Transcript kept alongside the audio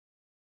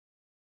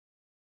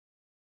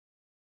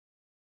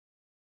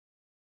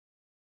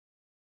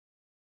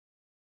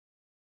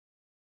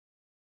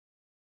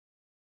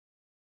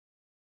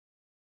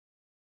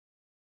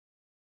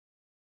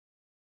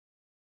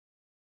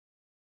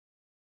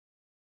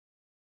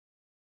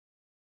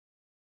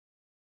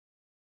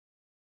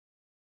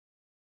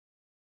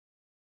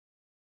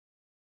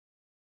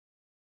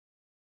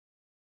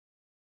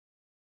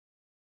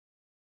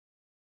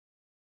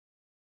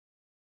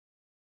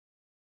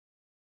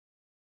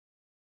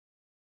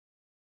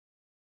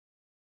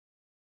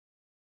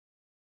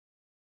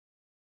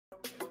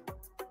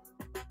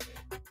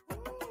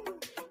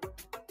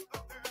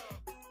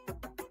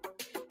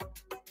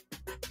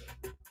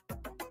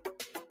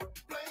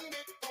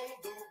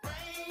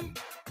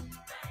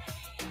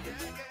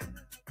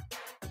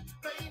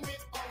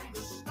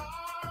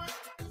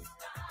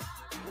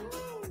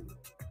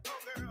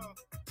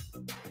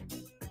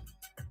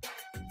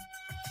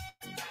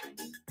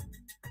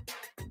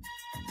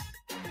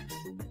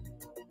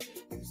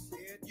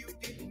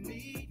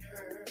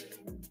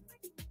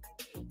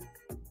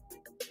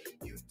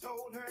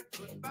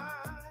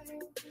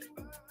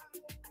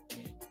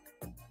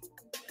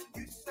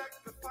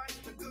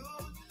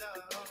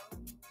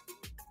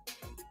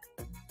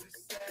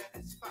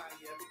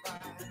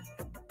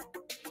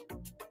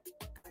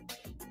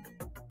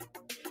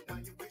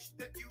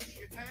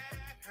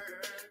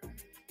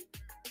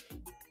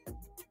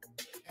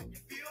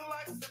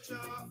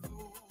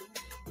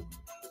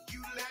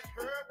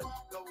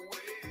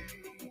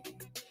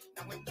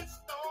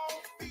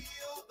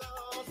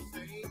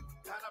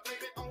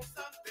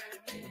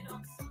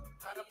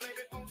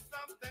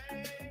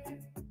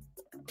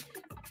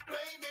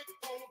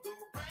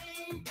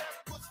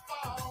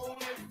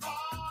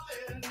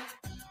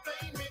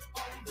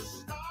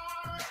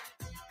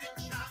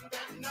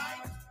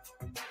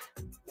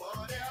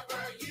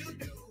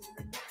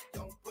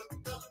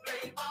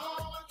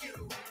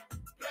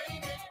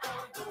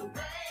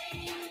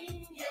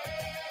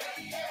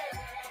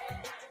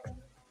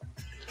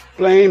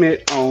Blame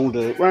it on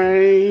the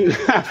rain.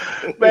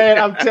 Man,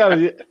 I'm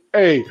telling you.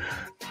 Hey,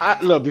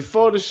 look,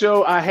 before the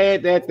show, I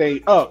had that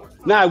thing up.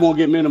 Now it won't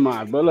get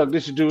minimized. But look,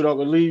 this is dude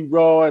Uncle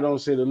Leroy. Don't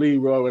say the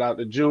Leroy without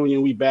the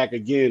Junior. We back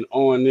again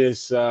on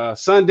this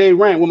Sunday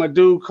rant with my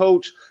dude,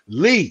 Coach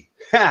Lee.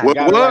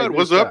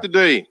 What's up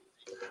today?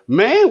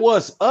 Man,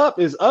 what's up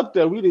is up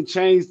there. We didn't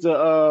change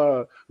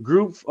the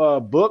group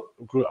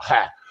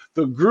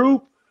the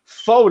group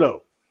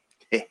photo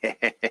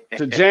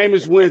to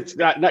Jameis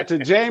Winston, not to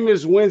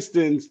Jameis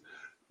Winston's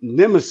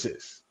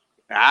nemesis,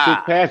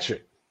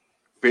 Fitzpatrick.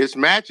 Fizz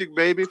magic,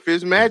 baby.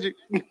 Fizz magic.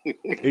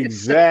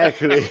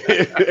 Exactly.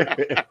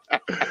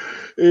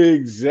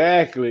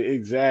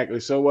 exactly.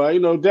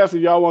 So,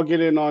 definitely y'all want to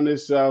get in on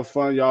this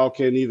fun. Y'all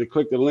can either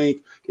click the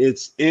link.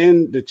 It's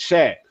in the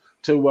chat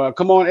to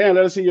come on in.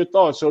 Let us hear your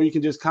thoughts. So you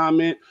can just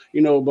comment,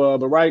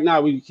 but right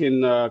now we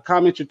can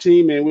comment your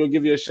team and we'll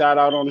give you a shout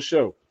out on the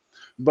show.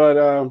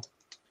 But,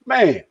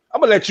 man, I'm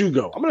going to let you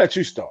go. I'm going to let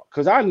you start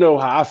because I know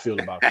how I feel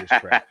about this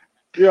crap.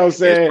 You know what I'm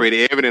saying? It's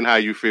pretty evident how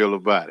you feel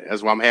about it.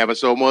 That's why I'm having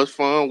so much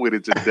fun with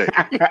it today.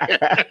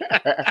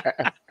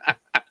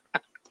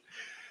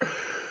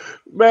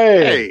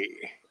 Man. Hey,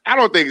 I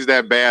don't think it's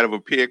that bad of a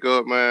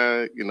pickup,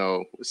 man.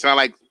 It sounds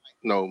like,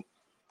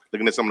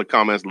 looking at some of the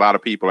comments, a lot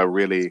of people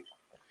really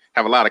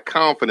have a lot of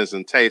confidence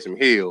in Taysom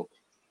Hill.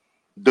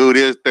 Dude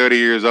is 30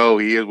 years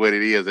old. He is what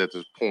it is at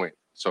this point.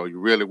 So you're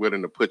really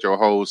willing to put your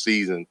whole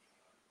season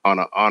on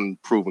an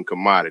unproven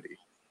commodity.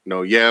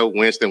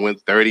 Winston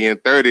went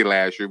 30-30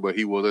 last year, but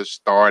he was a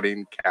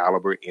starting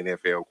caliber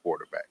NFL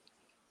quarterback.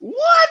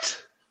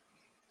 What?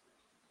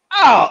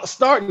 Oh,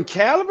 starting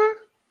caliber?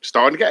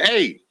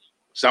 Hey,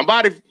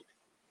 somebody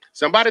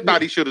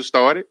thought he should have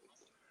started.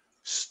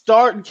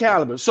 Starting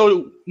caliber.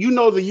 So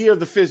the year of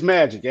the Fizz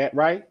Magic,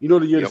 right? You know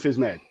the year of the Fizz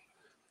Magic.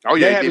 Oh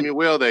yeah, he did me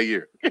well that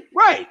year.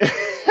 Right.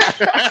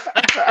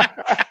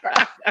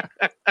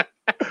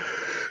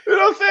 You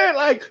know what I'm saying?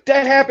 Like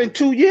that happened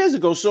 2 years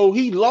ago. So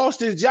he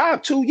lost his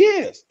job 2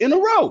 years in a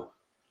row.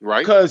 Right.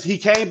 Because he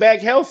came back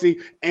healthy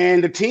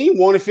and the team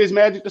wanted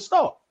Fitzmagic to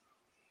start.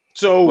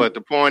 So but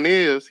the point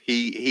is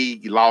he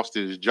lost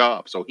his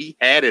job. So he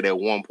had it at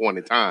one point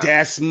in time.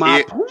 That's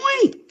my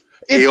point.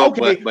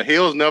 But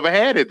Hill's never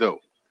had it though.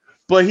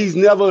 But he's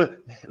never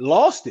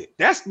lost it.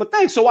 That's the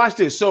thing. So watch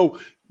this. So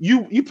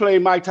you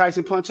played Mike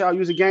Tyson Punch-Out? You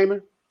was a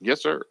gamer?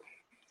 Yes, sir.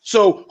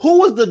 So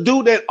who was the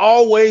dude that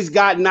always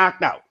got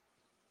knocked out?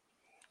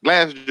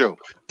 Glass Joe.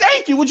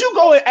 Thank you. Would you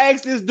go and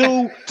ask this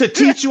dude to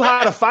teach you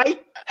how to fight?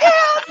 Hell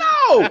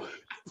no.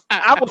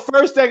 Our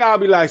first thing I'll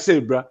be like, say,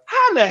 bro,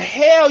 how the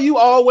hell you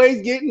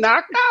always get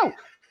knocked out?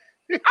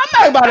 I'm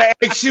not about to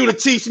ask you to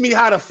teach me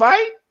how to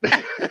fight. You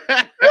know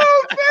what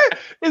I'm saying?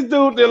 This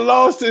dude that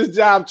lost his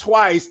job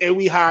twice and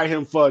we hired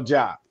him for a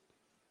job.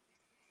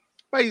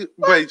 But he's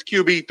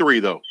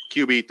QB3 though.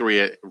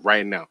 QB3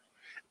 right now.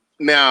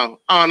 Now,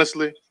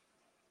 honestly,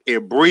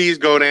 if Breeze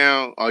go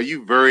down, are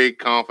you very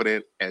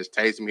confident as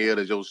Taysom Hill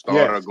as your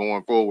starter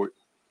going forward?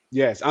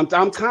 Yes, I'm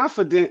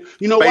confident.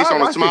 Based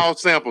on a small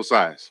sample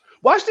size.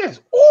 Watch this.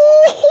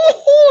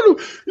 Ooh,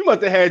 you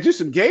must have had you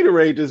some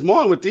Gatorade this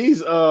morning with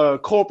these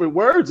corporate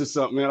words or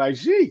something, man. Like,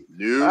 gee.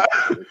 Dude,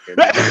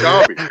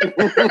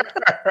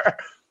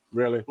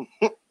 Really?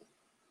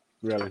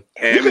 Really?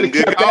 Having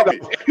good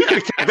coffee. You could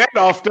have kept that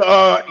off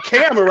the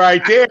camera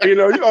right there.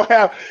 You're gonna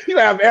have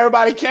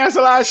everybody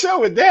cancel our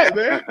show with that,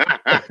 man.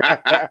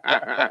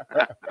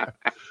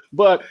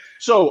 But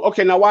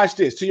okay, now watch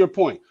this. To your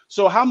point.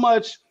 So how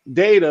much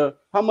data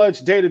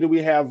do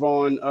we have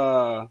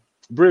on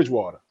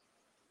Bridgewater?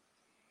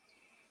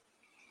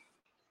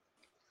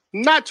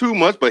 Not too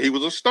much, but he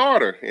was a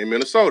starter in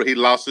Minnesota. He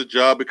lost his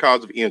job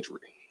because of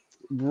injury.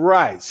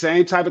 Right.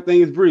 Same type of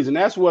thing as Breeze. And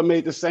that's what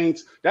made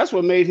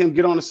him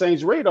get on the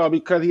Saints radar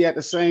because he had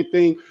the same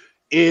thing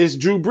as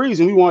Drew Brees.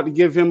 And we wanted to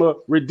give him a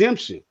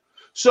redemption.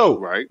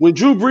 So when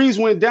Drew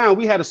Brees went down,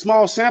 we had a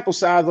small sample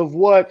size of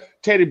what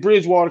Teddy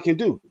Bridgewater can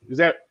do. Is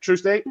that a true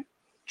statement?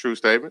 True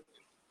statement.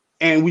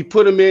 And we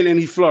put him in and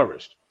he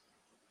flourished.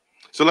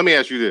 So let me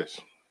ask you this.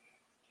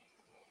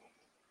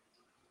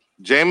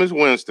 Jameis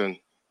Winston,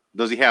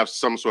 does he have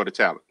some sort of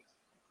talent?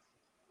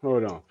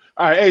 Hold on.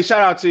 All right. Hey,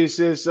 shout out to you,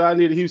 sis. I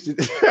need a Houston. Ooh,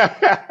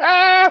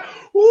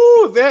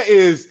 that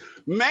is,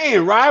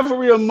 man,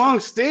 rivalry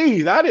amongst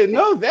thieves. I didn't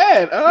know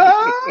that.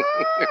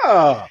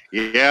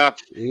 Yeah,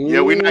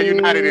 we're not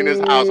united in this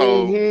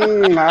household.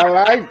 I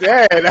like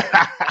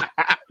that.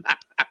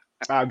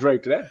 I'll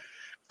drink to that.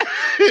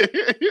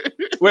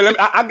 Well,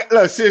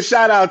 look, sis,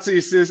 shout out to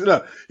you, sis.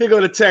 Look, here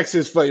go the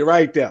Texas for you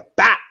right there.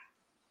 Bah!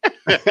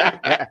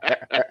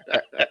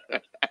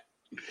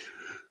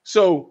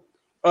 So,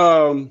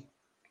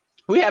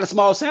 we had a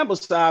small sample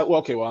size.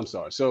 I'm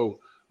sorry. So,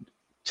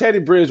 Teddy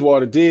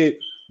Bridgewater did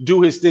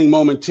do his thing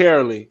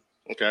momentarily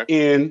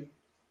in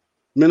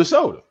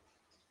Minnesota.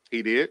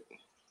 He did.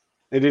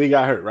 And then he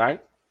got hurt,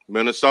 right?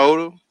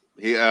 Minnesota.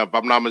 He, if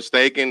I'm not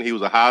mistaken, he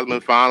was a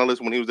Heisman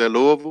finalist when he was at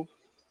Louisville.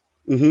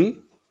 Mm-hmm.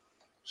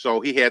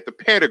 So he had the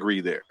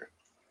pedigree there.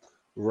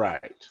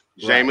 Right.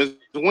 Jameis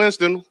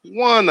Winston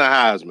won the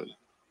Heisman.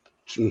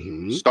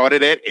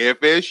 Started at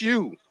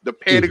FSU. The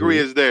pedigree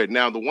is there.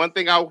 Now, the one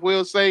thing I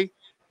will say,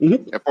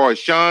 as far as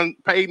Sean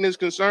Payton is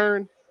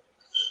concerned,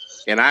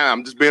 and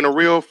I'm just being a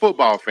real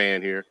football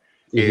fan here,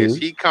 is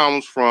he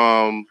comes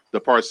from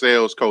the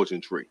Parcells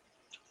coaching tree.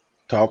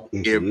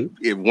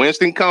 If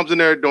Winston comes in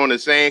there doing the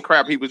same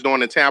crap he was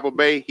doing in Tampa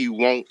Bay, he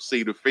won't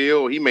see the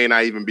field. He may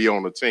not even be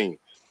on the team.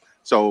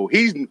 So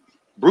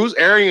Bruce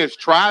Arians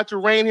tried to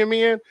rein him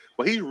in,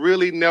 but he's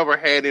really never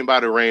had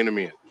anybody rein him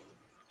in.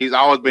 He's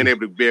always been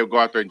able to go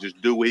out there and just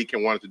do what he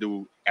can want to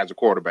do as a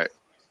quarterback.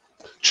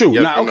 True.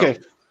 Yes, now, okay.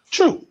 No?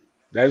 True.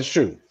 That is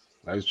true.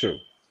 That is true.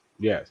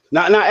 Yes.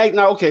 Now,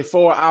 okay.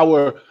 For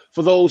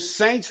those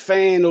Saints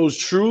fan, those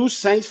true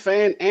Saints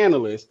fan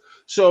analysts.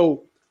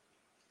 So,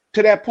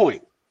 to that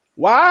point,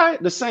 why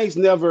the Saints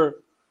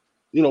never,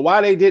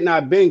 why they did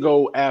not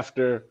bingo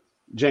after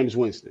Jameis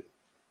Winston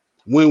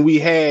when we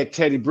had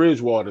Teddy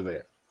Bridgewater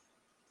there?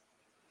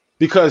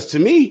 Because to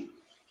me,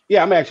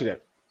 I'm actually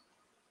that.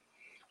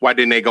 Why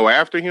didn't they go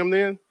after him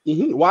then?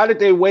 Why did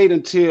they wait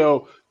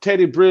until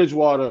Teddy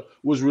Bridgewater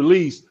was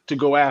released to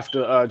go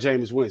after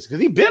Jameis Winston?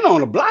 Because he's been on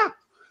the block.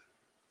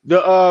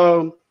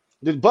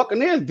 The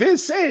Buccaneers been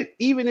said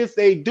even if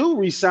they do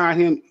re-sign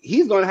him,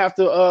 he's going to have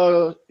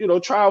to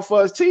try out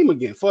for his team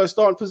again, for his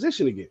starting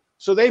position again.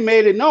 So they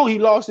made it known he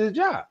lost his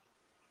job.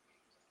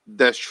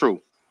 That's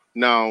true.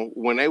 Now,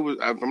 when they was,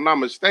 if I'm not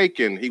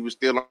mistaken, he was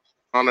still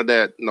under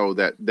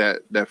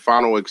that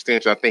final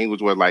extension. I think he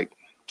was like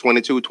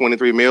 22,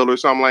 23 mil or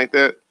something like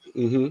that.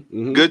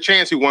 Good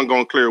chance he wasn't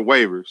going to clear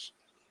waivers,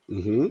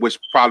 which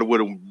probably would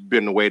have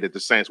been the way that the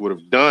Saints would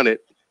have done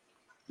it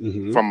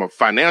from a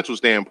financial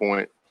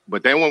standpoint.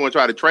 But they won't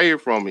try to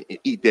trade from him and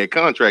eat that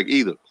contract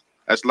either.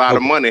 That's a lot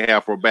of money to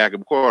have for a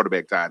backup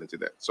quarterback tied into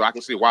that. So I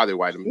can see why they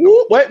white him.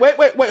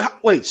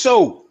 Wait.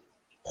 So,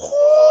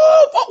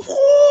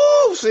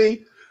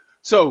 see,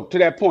 so to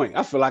that point,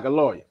 I feel like a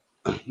lawyer.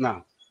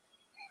 Now,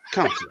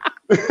 counsel.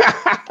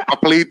 I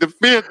plead the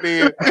fifth,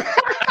 man.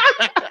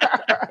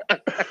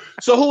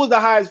 So who was the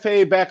highest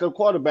paid backup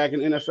quarterback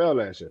in the NFL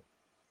last year?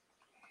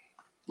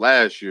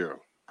 Last year.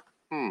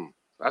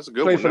 That's a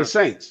good one. For the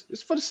Saints.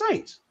 It's for the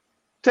Saints.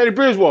 Teddy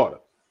Bridgewater.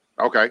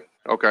 Okay.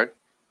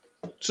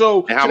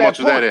 So and how much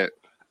was that at?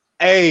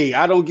 Hey,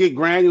 I don't get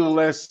granular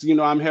unless,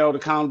 I'm held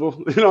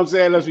accountable. You know what I'm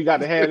saying? Unless we got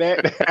to have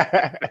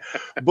that.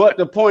 But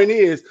the thing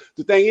is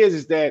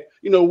that,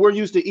 we're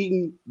used to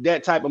eating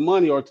that type of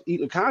money or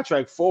eating a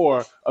contract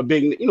for a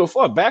big,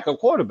 for a backup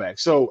quarterback.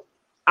 So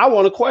I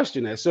want to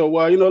question that. So,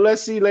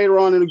 let's see later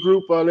on in the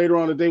group, later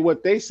on today,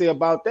 what they say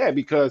about that.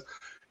 Because,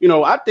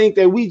 I think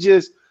that we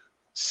just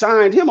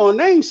signed him on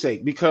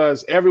namesake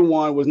because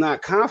everyone was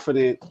not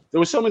confident. There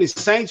were so many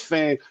Saints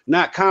fans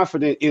not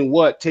confident in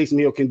what Taysom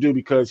Hill can do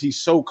because he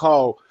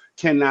so-called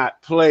cannot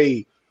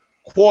play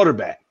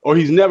quarterback or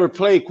he's never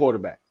played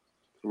quarterback.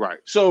 Right.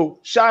 So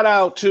shout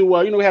out to,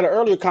 we had an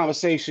earlier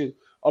conversation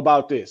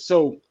about this.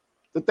 So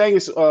the thing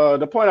is,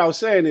 the point I was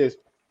saying is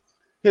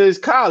his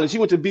college, he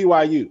went to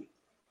BYU.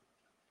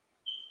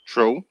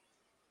 True.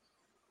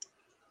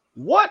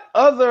 What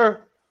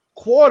other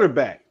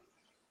quarterback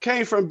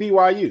came from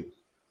BYU?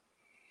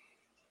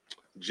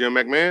 Jim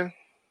McMahon?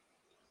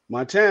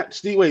 Montana.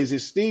 Is it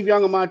Steve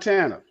Young or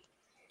Montana?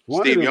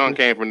 Steve Young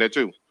came from there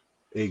too.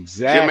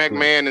 Exactly. Jim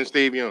McMahon and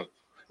Steve Young.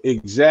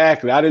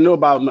 Exactly. I didn't know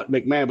about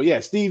McMahon, but yeah,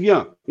 Steve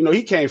Young.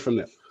 He came from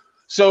there.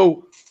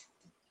 So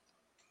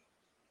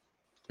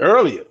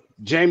earlier,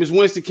 Jameis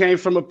Winston came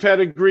from a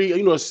pedigree,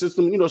 a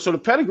system, so the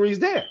pedigree is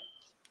there.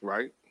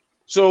 Right.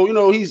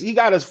 So, he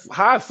got a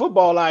high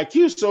football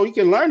IQ, so he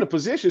can learn the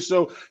position.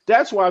 So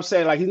that's why I'm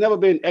saying, he's never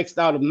been X'd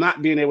out of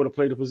not being able to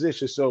play the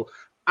position. So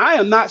I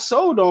am not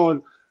sold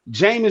on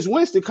Jameis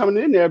Winston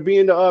coming in there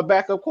being the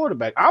backup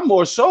quarterback. I'm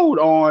more sold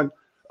on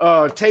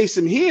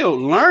Taysom Hill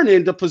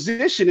learning the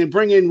position and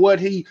bringing what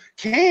he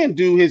can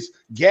do, his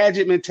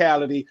gadget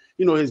mentality,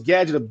 his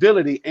gadget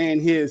ability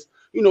and his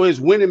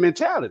winning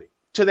mentality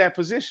to that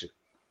position.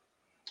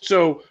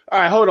 So, all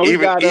right, hold on.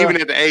 Even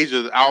at the age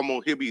of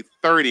he'll be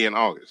 30 in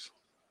August.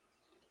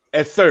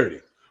 At 30.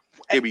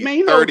 He'll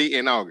be 30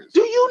 in August.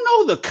 Do you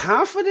know the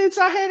confidence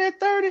I had at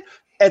 30?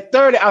 At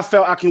 30, I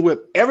felt I can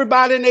whip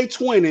everybody in their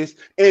 20s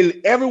and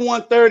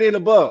everyone 30 and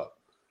above.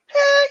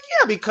 Heck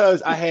yeah,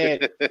 because I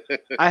had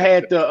the I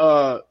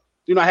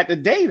had the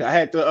data, I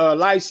had the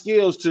life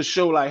skills to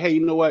show like, hey,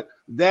 you know what?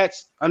 I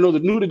knew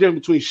the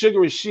difference between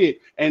sugar and shit,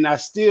 and I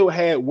still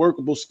had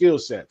workable skill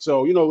set.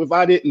 So, if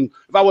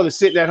I wasn't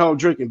sitting at home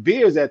drinking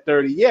beers at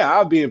 30,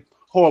 I'd be in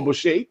horrible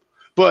shape.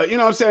 But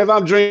if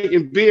I'm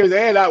drinking beers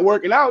and not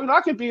working out, I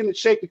can be in the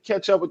shape to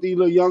catch up with these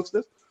little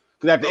youngsters.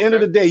 Because at the end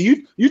of the day,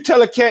 you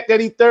tell a cat that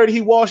he's 30,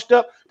 he washed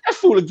up, that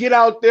fool will get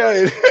out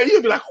there and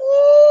you'll be like,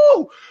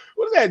 whoa,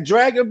 what is that,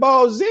 Dragon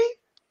Ball Z?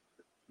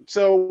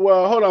 So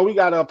hold on, we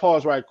got to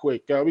pause right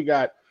quick. We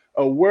got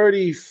a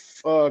wordy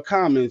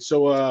comment.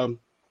 So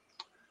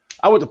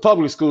I went to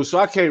public school, so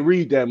I can't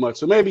read that much.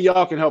 So maybe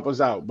y'all can help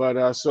us out.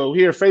 But so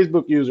here,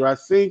 Facebook user, I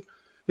think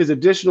his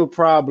additional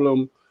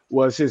problem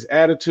was his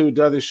attitude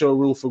doesn't show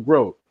room for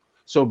growth.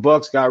 So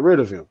Bucks got rid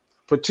of him.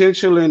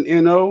 Potential in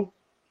NO.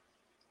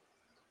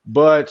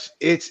 but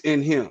it's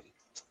in him,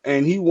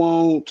 and he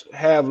won't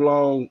have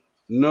long.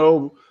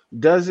 No,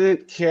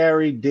 doesn't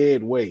carry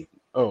dead weight.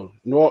 Oh,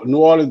 New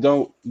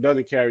Orleans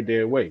doesn't carry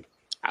dead weight.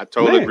 I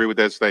totally Man, agree with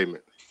that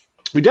statement.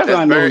 we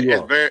definitely know who you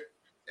It's are. very,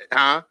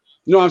 huh?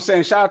 You know what I'm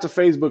saying? Shout out to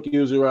Facebook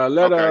user.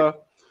 Okay.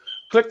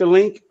 Click the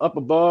link up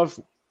above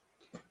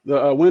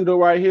the window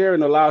right here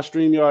and allow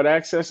StreamYard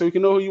access so we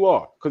can know who you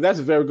are. Because that's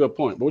a very good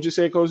point. But what you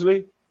say, Coach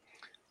Lee?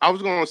 I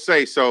was going to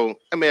say, so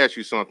let me ask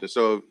you something.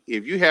 So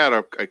if you had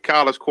a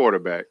college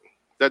quarterback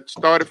that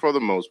started for the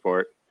most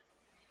part,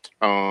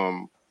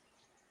 threw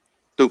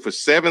for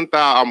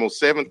almost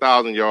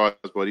 7,000 yards,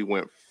 but he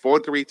went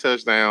 43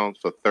 touchdowns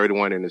for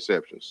 31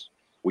 interceptions.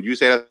 Would you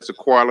say that's a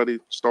quality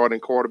starting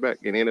quarterback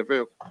in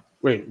NFL?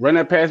 Wait, run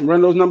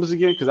those numbers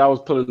again, because I was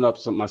pulling up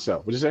something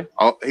myself. What'd you say?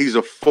 Oh, he's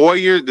a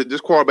 4-year.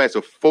 This quarterback's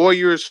a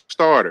 4-year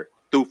starter.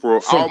 Threw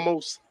for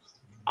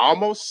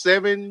almost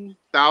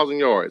 7,000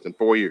 yards in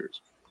 4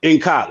 years in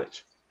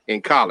college.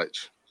 In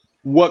college,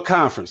 what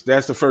conference?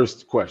 That's the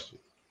first question.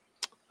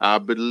 I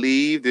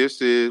believe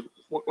this is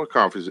what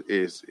conference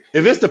is it?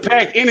 If it's the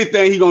Pac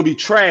anything, he's gonna be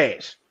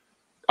trash.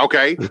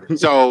 Okay,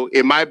 so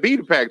it might be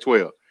the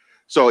Pac-12.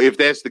 So if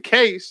that's the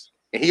case,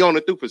 and he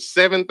only threw for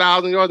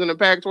 7,000 yards in the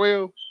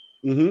Pac-12.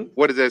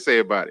 What does that say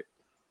about it?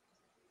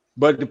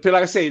 But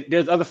like I say,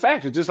 there's other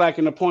factors. Just like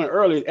in the point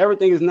earlier,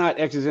 everything is not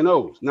X's and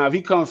O's. Now, if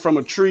he comes from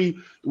a tree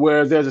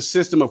where there's a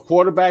system of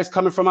quarterbacks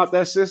coming from out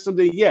that system,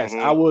 then yes,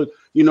 I would.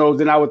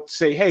 Then I would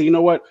say, hey, you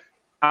know what?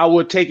 I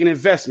would take an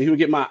investment. He would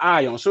get my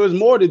eye on. So it's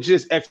more than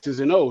just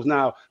X's and O's.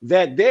 Now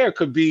that there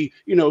could be,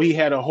 he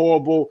had a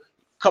horrible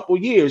couple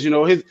years.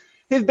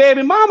 His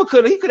baby mama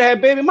could have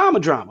had baby mama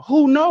drama.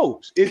 Who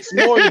knows? It's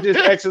more than just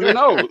X's and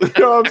O's.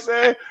 You know what I'm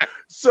saying?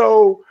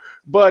 So.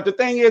 But the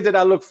thing is that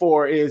I look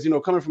for is,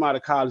 coming from out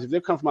of college, if they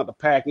come from out the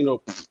Pac,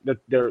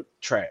 they're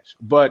trash.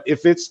 But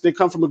if they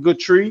come from a good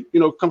tree,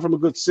 come from a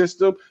good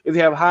system, if they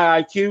have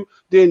high IQ,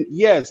 then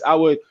yes, I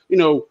would,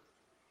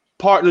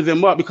 partner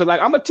them up because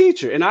I'm a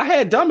teacher and I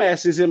had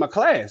dumbasses in my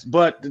class.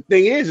 But the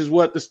thing is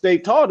what the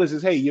state taught us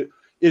is, hey,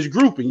 it's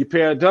grouping. You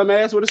pair a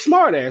dumbass with a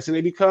smart ass and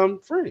they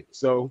become friends.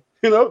 So,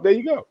 there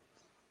you go.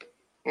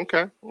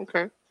 Okay.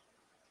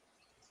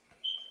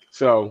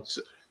 So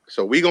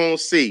we gonna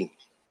see.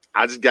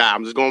 I'm just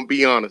gonna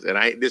be honest,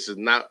 and this is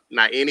not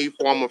any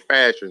form of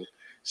fashion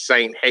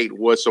Saint hate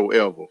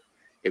whatsoever.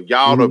 If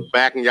y'all are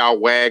backing y'all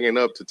wagon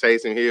up to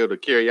Taysom Hill to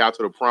carry y'all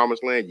to the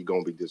promised land, you're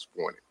gonna be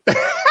disappointed.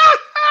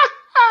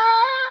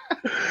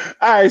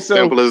 All right, so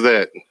simple as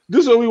that.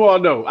 This is what we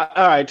want to know.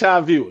 All right,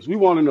 top viewers, we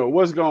want to know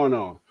what's going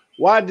on.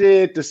 Why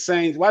did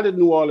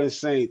New Orleans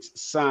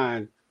Saints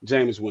sign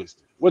Jameis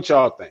Winston? What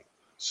y'all think?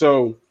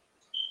 So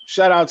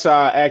shout out to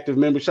our active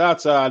members. Shout out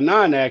to our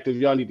non-active.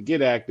 Y'all need to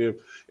get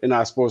active in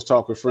our Sports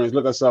Talk with Friends.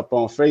 Look us up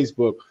on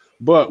Facebook.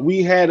 But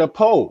we had a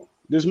poll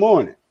this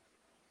morning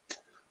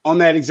on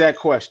that exact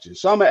question.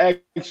 So I'm going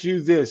to ask you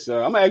this.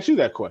 I'm going to ask you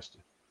that question.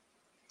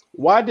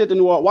 Why do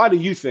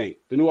you think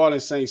the New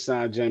Orleans Saints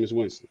signed Jameis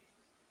Winston?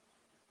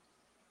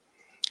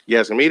 You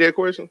asking me that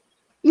question?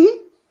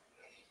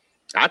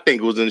 I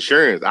think it was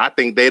insurance. I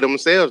think they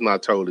themselves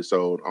not totally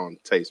sold on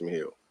Taysom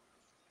Hill.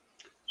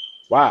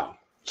 Wow.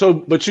 So,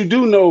 but you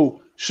do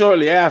know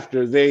shortly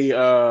after they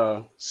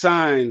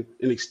signed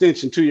an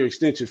extension, 2-year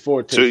extension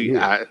for Taysom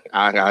Hill.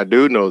 I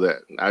do know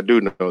that. I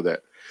do know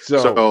that.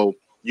 So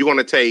you're going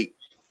to take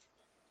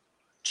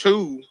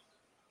two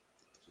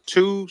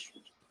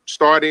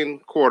starting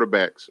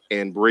quarterbacks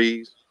in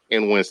Breeze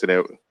and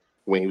Winston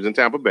when he was in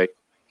Tampa Bay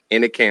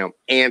in the camp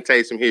and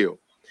Taysom Hill.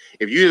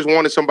 If you just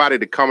wanted somebody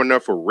to come in there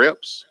for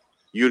reps,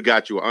 you'd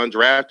got you an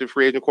undrafted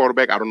free agent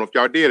quarterback. I don't know if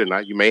y'all did or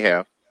not. You may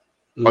have.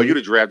 Or you'd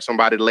have drafted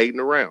somebody late in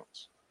the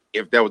rounds.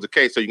 If that was the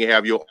case, so you can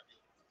have your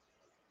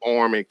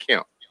arm in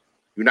camp.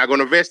 You're not going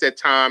to invest that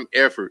time,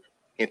 effort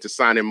into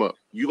sign him up.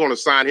 You're going to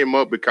sign him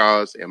up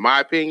because, in my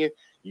opinion,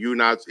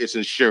 it's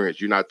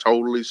insurance. You're not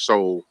totally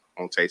sold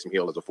on Taysom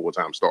Hill as a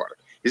full-time starter.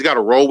 He's got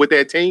to roll with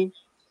that team,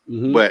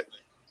 but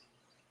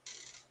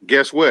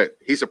guess what?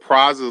 He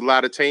surprises a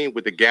lot of teams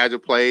with the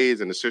gadget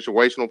plays and the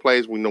situational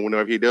plays. We know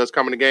whenever he does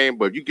come in the game,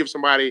 but if you give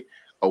somebody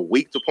a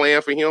week to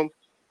plan for him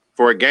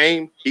for a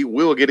game, he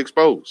will get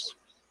exposed.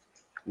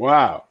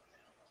 Wow.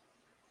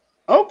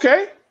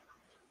 Okay.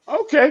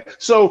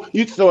 So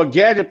a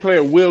gadget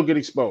player will get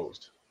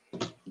exposed.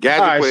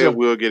 Gadget player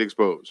will get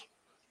exposed.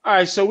 All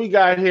right, so we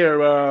got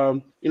here,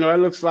 it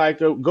looks like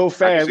Go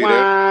Fast.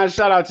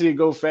 Shout out to you,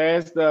 Go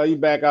Fast. You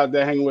back out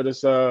there hanging with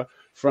us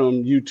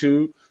from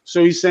YouTube.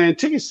 So he's saying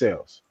ticket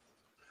sales.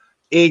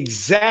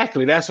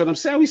 Exactly. That's what I'm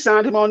saying. We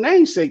signed him on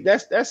namesake.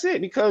 That's it.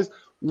 Because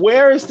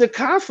where is the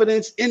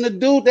confidence in the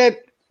dude that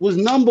was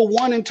number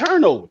one in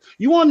turnover?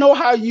 You want to know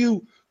how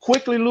you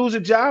quickly lose a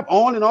job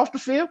on and off the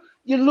field?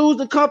 You lose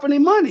the company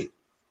money.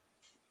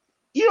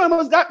 You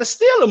almost got to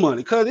steal the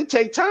money because it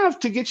takes time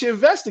to get you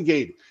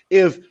investigated.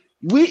 If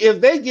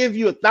they give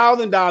you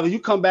 $1,000, you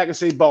come back and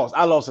say, boss,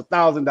 I lost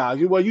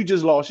 $1,000. Well, you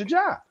just lost your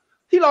job.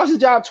 He lost his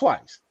job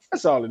twice.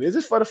 That's all it is.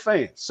 It's for the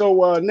fans.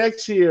 So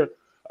next here,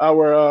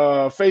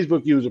 our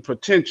Facebook user,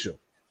 Potential.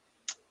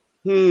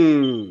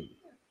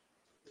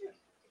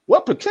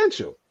 What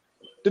potential?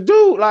 The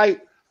dude,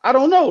 like, I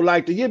don't know.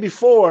 Like the year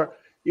before,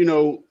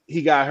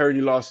 he got hurt,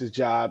 he lost his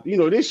job.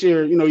 This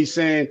year, he's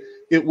saying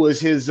it was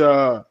his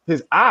eye.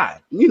 Hence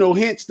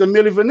the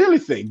Milli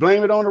Vanilli thing.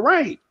 Blame it on the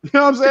rain. You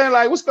know what I'm saying?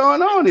 Like, what's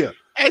going on here?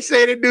 I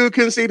say the dude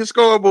couldn't see the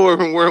scoreboard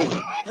from where.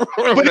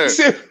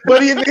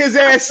 But his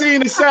ass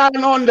seen the sign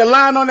on the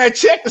line on that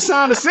check to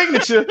sign the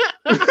signature.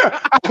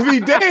 I'd be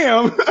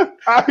damn.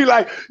 I'd be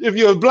like, if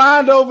you're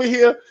blind over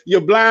here,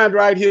 you're blind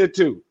right here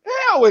too.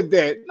 Hell with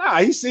that. Nah,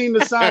 he seen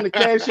the sign to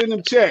cash in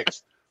them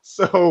checks.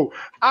 So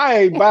I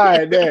ain't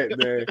buying that,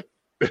 man.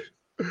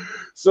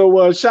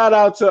 So shout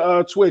out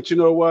to Twitch.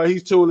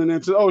 He's tuning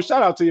into. Oh,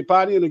 shout out to your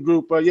party in the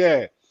group.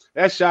 Yeah,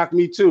 that shocked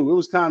me too. It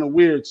was kind of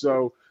weird.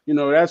 So.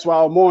 That's why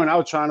all morning I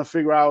was trying to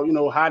figure out,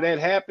 how that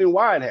happened,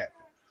 why it happened.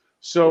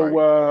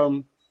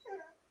 So,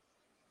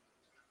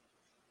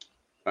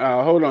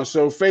 right. Hold on.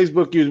 So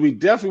Facebook users, we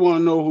definitely want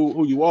to know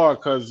who you are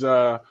because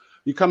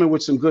you're coming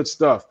with some good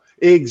stuff.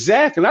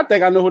 Exactly. And I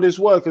think I know who this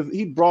was because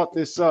he brought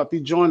this up.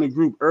 He joined the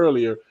group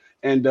earlier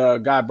and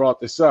guy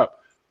brought this up.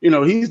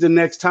 He's the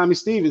next Tommy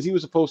Stevens. He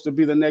was supposed to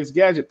be the next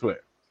gadget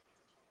player.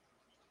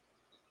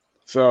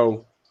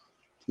 So.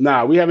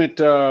 Nah, we haven't.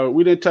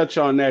 We didn't touch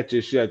on that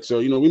just yet. So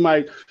you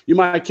might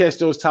catch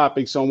those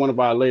topics on one of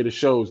our later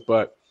shows.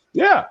 But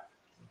yeah,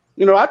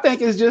 I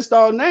think it's just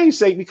our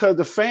namesake because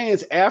the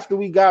fans after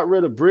we got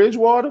rid of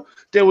Bridgewater,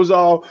 there was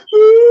all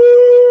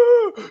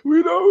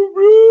we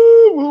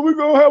don't what we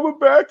gonna have a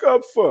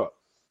backup for,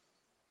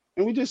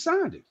 and we just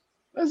signed it.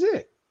 That's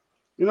it.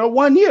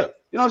 1 year. You know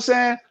what I'm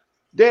saying?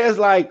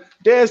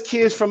 There's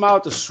kids from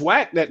out the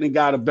SWAC that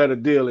got a better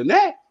deal than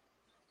that.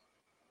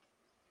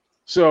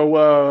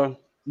 So.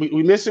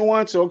 We missing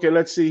one, so okay.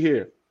 Let's see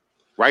here.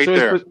 Right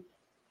there.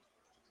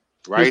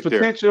 His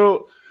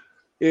potential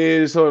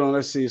is hold on.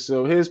 Let's see.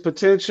 So his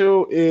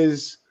potential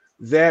is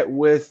that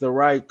with the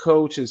right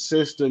coach and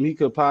system, he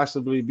could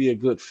possibly be a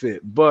good fit,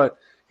 but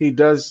he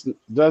doesn't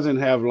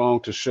have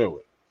long to show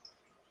it.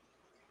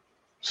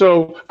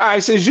 So, all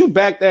right, since you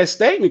backed that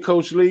statement,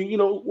 Coach Lee,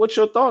 what's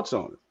your thoughts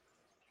on it?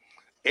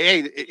 Hey,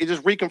 it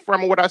just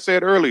reconfirming what I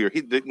said earlier.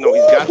 He's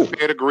got the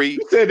pedigree.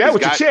 You said that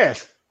with your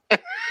chest.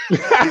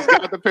 He's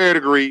got the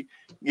pedigree.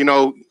 He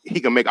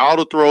can make all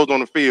the throws on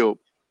the field,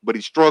 but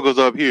he struggles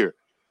up here.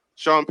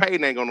 Sean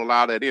Payton ain't going to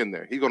allow that in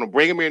there. He's going to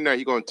bring him in there.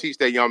 He's going to teach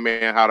that young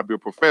man how to be a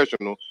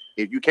professional.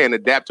 If you can't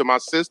adapt to my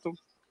system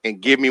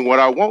and give me what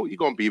I want, you're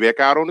going to be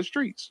back out on the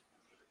streets.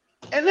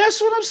 And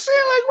that's what I'm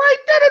saying. Like right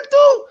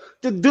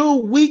there, the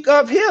dude weak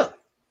up here.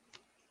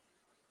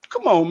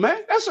 Come on,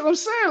 man. That's what I'm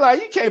saying.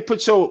 Like you can't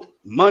put your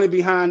money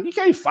behind. You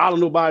can't follow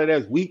nobody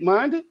that's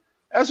weak-minded.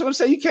 That's what I'm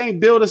saying. You can't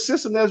build a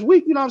system that's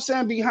weak, behind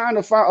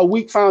a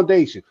weak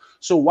foundation.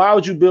 So why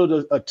would you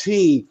build a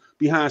team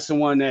behind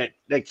someone that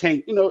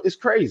can't, it's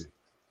crazy.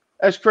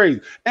 That's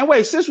crazy. And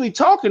wait, since we're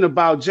talking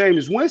about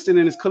Jameis Winston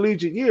in his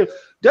collegiate year,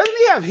 doesn't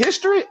he have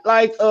history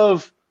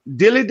of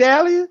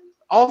dilly-dallying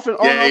off and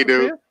on? Yeah, he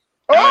do.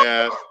 Oh,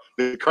 yeah.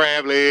 The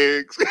crab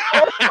legs.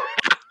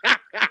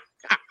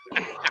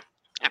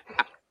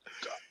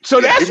 So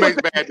that's he makes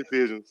bad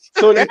decisions.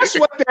 So that's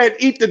what that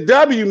eat the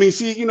W means.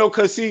 See,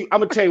 because I'm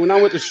gonna tell you, when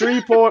I went to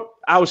Shreveport,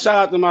 I was shout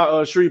out to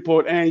my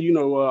Shreveport and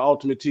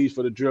Ultimate Tees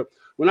for the drip.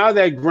 When I was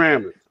at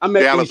Grambling, I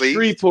met these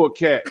Shreveport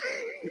cat.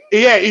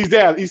 Yeah, he's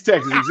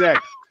Texas,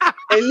 exactly.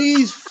 And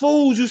these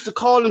fools used to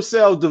call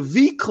themselves the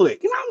V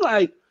Click, and I'm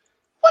like,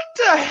 what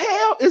the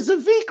hell is the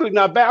V Click?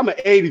 Now, I'm an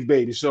 '80s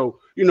baby, so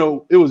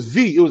it was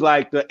V. It was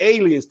like the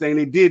aliens thing.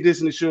 They did this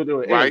in the show. They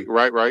were aliens.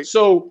 Right.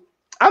 So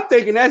I'm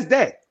thinking that's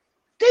that.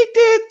 They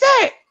did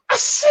that. I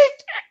said,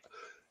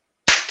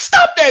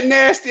 stop that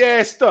nasty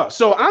ass stuff.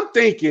 So I'm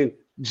thinking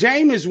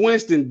Jameis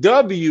Winston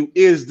W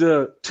is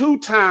the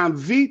 2-time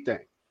V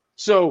thing.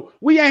 So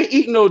we ain't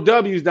eating no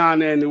W's down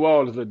there in New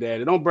Orleans, little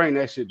daddy. Don't bring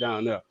that shit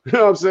down there. You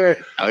know what I'm saying?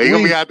 Oh, he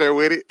gonna be out there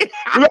with it.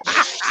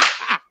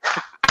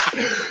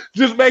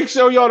 Just make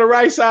sure you're on the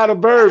right side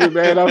of bourbon,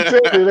 man. I'm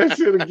telling you, that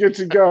shit'll get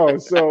you going.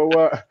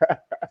 So,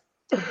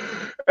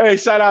 hey,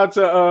 shout out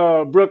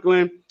to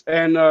Brooklyn.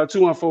 And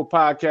 214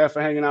 Podcast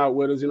for hanging out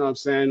with us, you know what I'm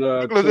saying? In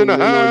the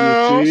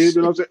house. YouTube,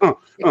 you know what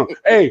I'm saying?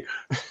 Hey,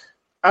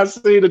 I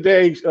see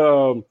today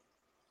a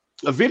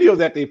video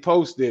that they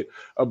posted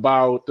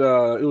about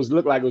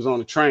looked like it was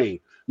on a train.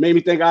 Made me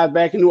think I was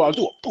back in New Orleans,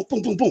 doing boom,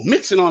 boom, boom, boom,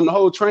 mixing on the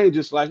whole train,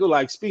 just like it was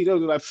like speed. It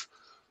was like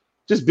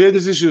just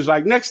business issues.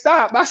 Like next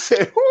stop, I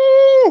said,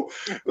 whoo!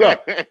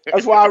 Look,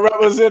 that's why I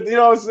represent, you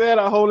know what I'm saying?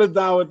 I hold it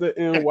down with the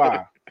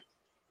NY.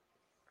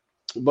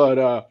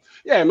 But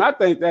yeah, man, I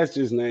think that's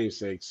just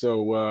namesake.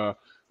 So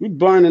we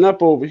burning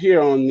up over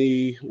here on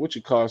the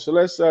So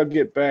let's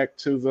get back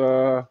to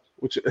the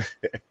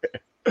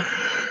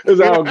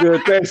it's all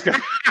good. Thanks, guys.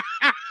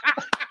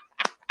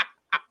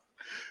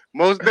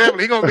 Most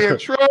definitely, he's gonna be in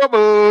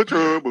trouble.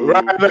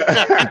 Right.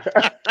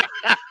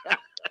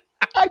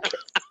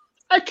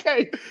 I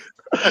can't.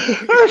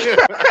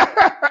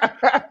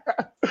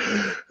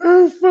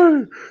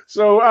 Funny.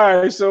 So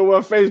all right, so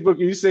Facebook,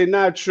 you say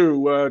not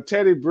true.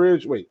 Teddy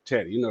Bridge, wait,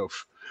 Teddy,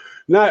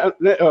 not.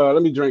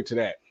 Let me drink to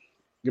that.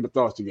 Get my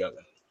thoughts together.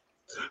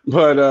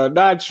 But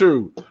not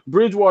true.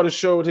 Bridgewater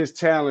showed his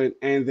talent,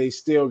 and they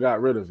still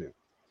got rid of him.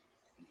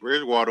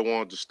 Bridgewater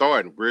wanted to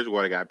start, and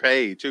Bridgewater got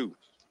paid too.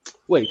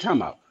 Wait,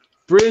 time out.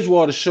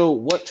 Bridgewater showed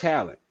what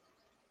talent?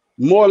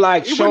 More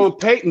like Sean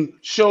Payton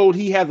showed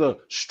he has a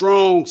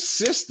strong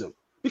system.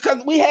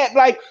 Because we had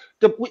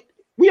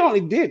we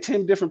only did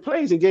 10 different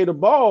plays and gave the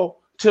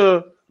ball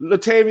to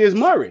Latavius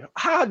Murray.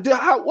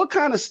 What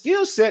kind of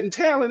skill set and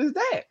talent is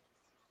that?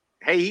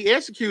 Hey, he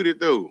executed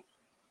though.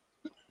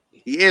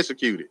 He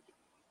executed.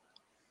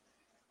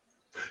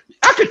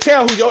 I could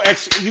tell who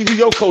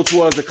your coach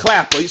was, the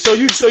clapper. So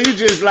you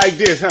just like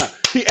this, huh?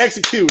 He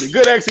executed.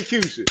 Good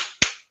execution.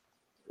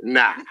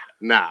 Nah.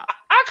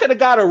 I could have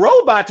got a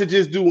robot to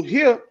just do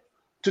here,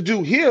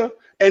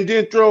 and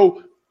then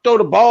throw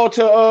the ball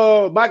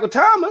to Michael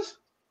Thomas.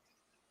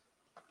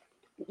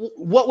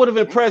 What would have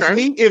impressed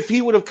me if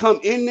he would have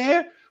come in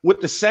there with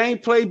the same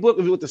playbook,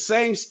 with the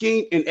same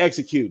scheme, and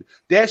execute.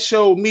 That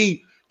showed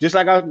me, just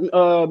like I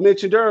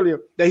mentioned earlier,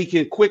 that he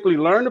can quickly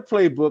learn the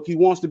playbook. He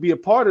wants to be a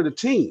part of the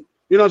team.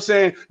 You know what I'm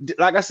saying?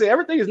 Like I said,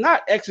 everything is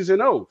not X's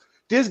and O's.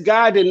 This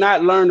guy did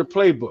not learn the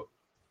playbook.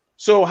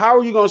 So how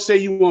are you going to say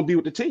you want to be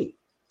with the team?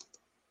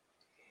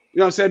 You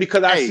know what I'm saying?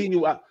 Because I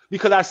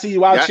see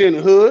you out here in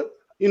the hood,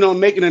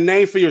 making a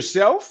name for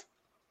yourself.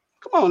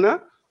 Come on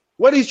now.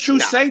 Where these true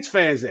Saints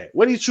fans at?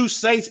 Where these true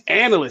Saints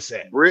analysts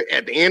at?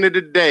 At the end of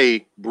the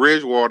day,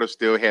 Bridgewater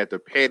still had the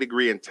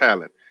pedigree and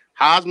talent.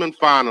 Heisman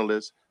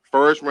finalist,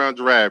 first-round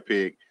draft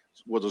pick,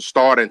 was a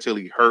starter until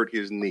he hurt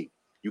his knee.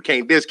 You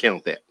can't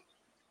discount that.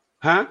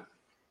 Huh?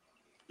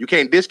 You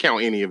can't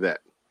discount any of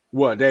that.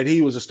 What, that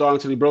he was a starter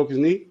until he broke his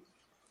knee?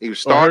 He was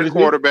starting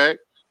quarterback.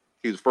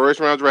 He was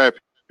first-round draft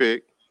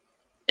pick.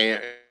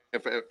 And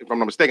if I'm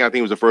not mistaken, I think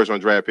he was a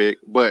first-round draft pick.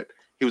 But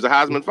he was a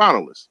Heisman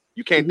finalist.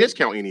 You can't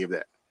discount any of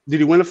that. Did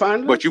he win the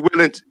finals? But you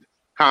willing to,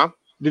 huh?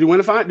 Did he win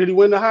the final? Did he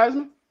win the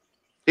Heisman?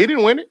 He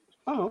didn't win it.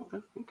 Oh,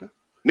 okay.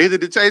 Neither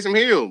did Taysom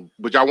Hill.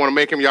 But y'all want to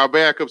make him y'all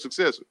backup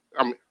successor.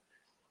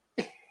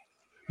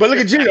 But look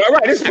at Gino. All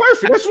right, it's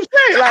perfect. That's what I'm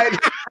saying. Like,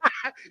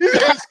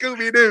 it's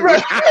Scooby-Doo.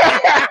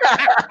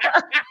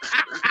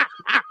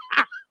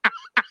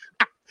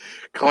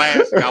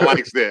 Classic. I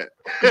like that.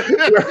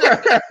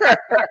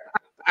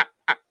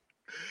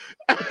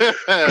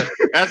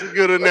 That's a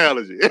good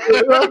analogy.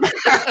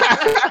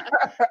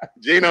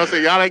 Gino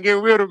said, y'all ain't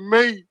getting rid of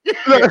me.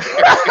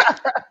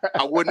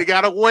 I wouldn't have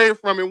got away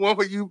from it. One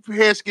for you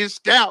pesky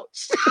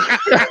scouts.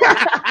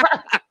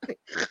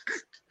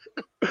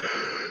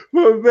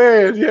 Well,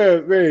 man,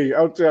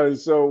 I'm telling you.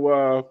 So,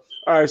 all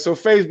right, so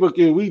Facebook,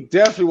 we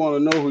definitely want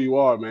to know who you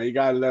are, man. You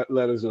got to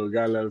let us know.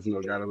 Got to let us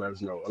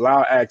know.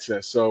 Allow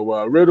access.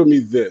 So, riddle me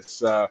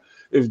this.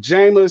 If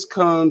Jameis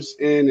comes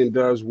in and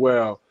does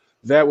well,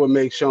 that would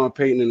make Sean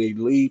Payton an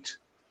elite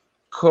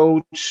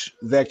coach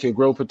that can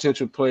grow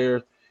potential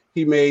player.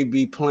 He may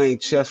be playing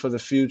chess for the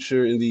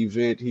future in the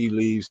event he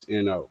leaves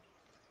NO.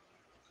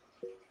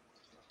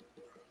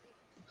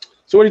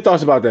 So what are your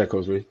thoughts about that,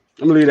 Coach Lee?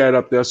 I'm going to leave that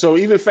up there. So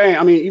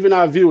even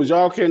our viewers,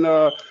 y'all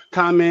can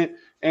comment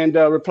and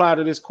reply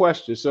to this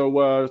question. So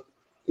what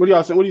do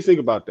y'all think? What do you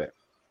think about that?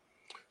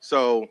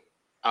 So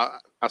I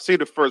see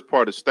the first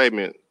part of the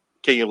statement.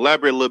 Can you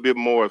elaborate a little bit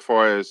more as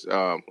far as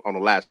on the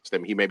last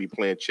statement? He may be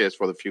playing chess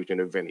for the future in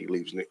the event he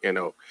leaves. Are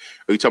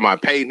you talking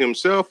about Payton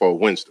himself or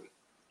Winston?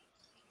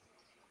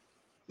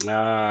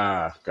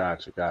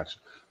 Gotcha.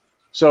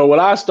 So what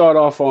I start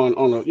off on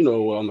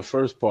the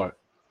first part.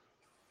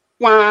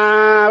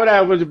 Wow, what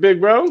happened with the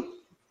big bro?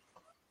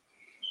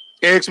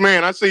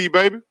 X-Man, I see you,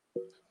 baby.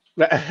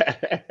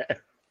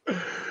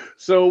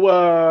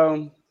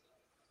 So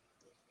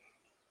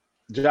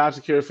job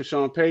security for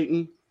Sean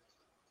Payton.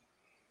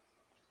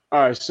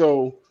 All right,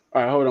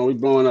 hold on. We're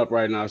blowing up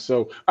right now.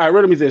 So, all right,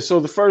 riddle me this. So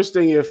the first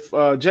thing, if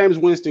Jameis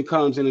Winston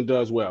comes in and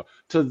does well,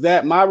 to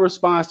that, my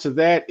response to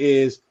that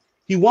is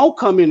he won't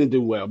come in and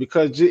do well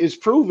because it's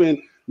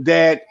proven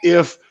that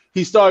if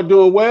he starts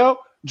doing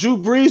well, Drew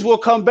Brees will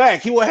come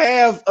back. He will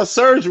have a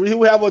surgery. He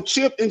will have a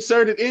chip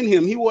inserted in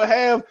him. He will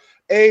have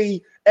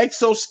a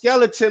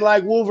exoskeleton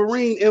like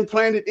Wolverine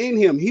implanted in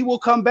him. He will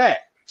come back.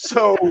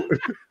 So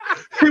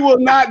he will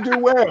not do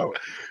well.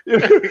 You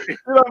know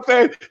what I'm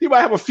saying? He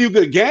might have a few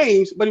good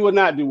games, but he will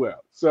not do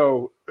well.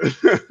 So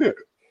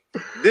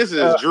this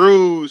is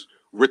Drew's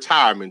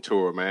retirement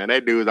tour, man.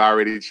 That dude's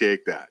already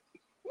checked out.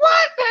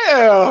 What the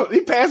hell?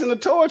 He passing the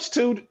torch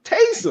to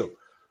Taysom.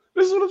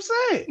 This is what I'm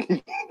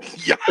saying.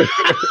 Yeah.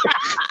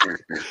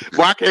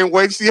 Well, I can't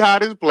wait to see how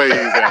this plays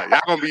out.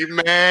 Y'all gonna be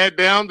mad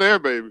down there,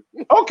 baby.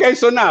 Okay,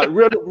 so now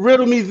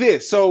riddle me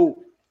this.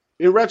 So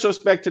in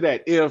retrospect to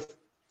that, if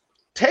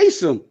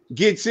Taysom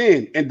gets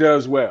in and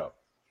does well,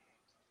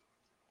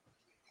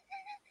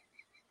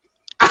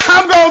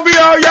 I'm gonna be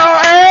on y'all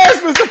ass,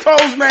 Mr.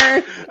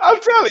 Postman. I'm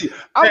telling you.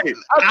 I'll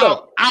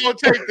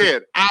take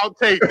that. I'll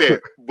take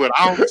that. But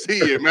I don't see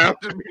it, man.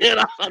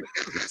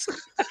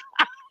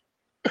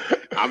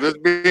 I'm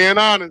just being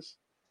honest.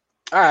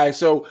 All right,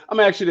 so I'm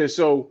gonna ask you this.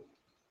 So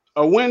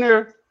a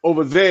winner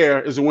over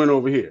there is a winner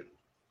over here.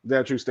 Is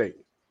that a true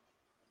statement?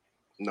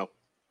 No.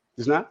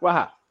 It's not?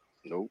 Why?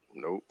 Nope.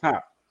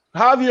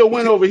 How if you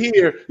win over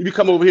here, you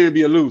come over here and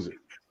be a loser?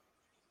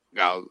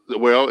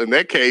 Well, in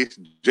that case,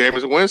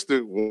 Jameis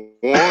Winston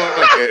won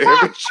at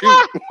every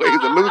shoot.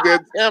 He's a loser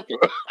at Tampa.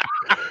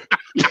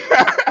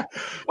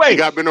 Wait, he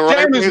got been the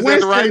right place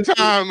at the right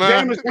time,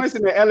 man. Jameis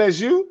Winston at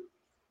LSU?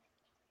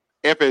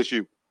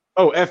 FSU.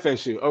 Oh,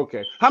 FSU.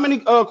 Okay. How many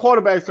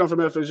quarterbacks come from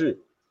FSU?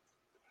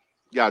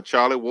 You got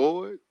Charlie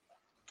Ward.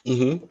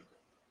 Mm-hmm.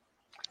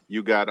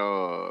 You got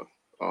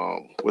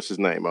what's his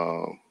name?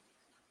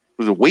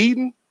 Was it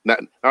Whedon?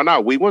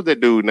 Not Whedon. What's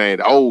that dude named?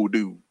 The old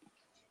dude.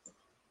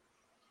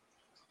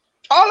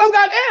 All of them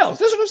got L's.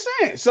 That's what I'm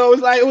saying. So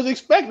it's like it was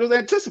expected, it was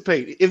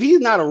anticipated. If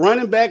he's not a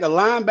running back, a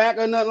linebacker,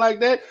 or nothing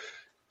like that,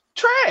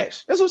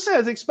 trash. That's what I'm saying.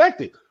 It's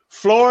expected.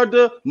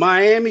 Florida,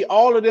 Miami,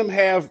 all of them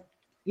have,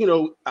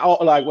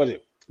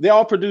 they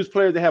all produce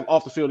players that have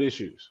off the field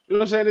issues. You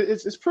know what I'm saying?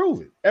 It's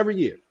proven every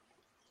year.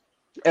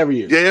 Every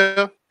year.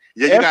 Yeah.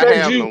 You gotta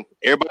have them.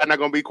 Everybody not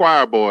gonna be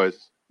choir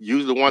boys.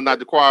 Usually the one not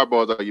the choir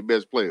boys are your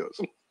best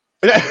players.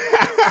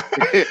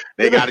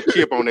 They got a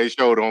chip on their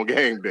shoulder on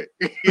game day.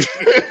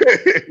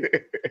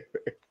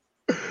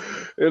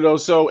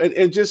 So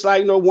and just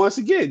like, once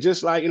again,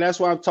 just like, and that's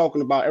why I'm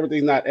talking about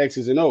everything's not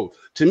X's and O's.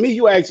 To me,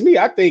 you ask me,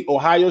 I think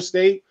Ohio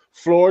State,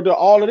 Florida,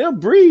 all of them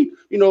breed,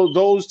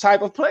 those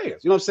type of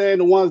players. You know what I'm saying?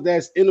 The ones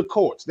that's in the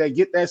courts that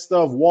get that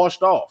stuff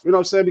washed off. You know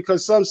what I'm saying?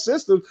 Because some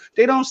systems,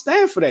 they don't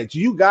stand for that.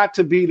 You got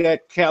to be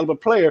that caliber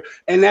player,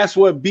 and that's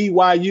what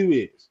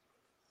BYU is.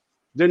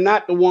 They're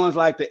not the ones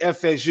like the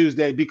FSUs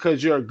that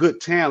because you're a good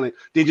talent,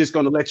 they're just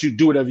going to let you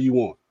do whatever you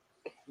want.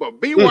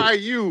 But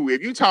BYU,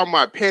 if you're talking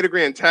about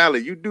pedigree and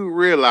talent, you do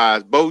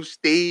realize both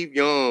Steve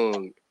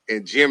Young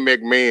and Jim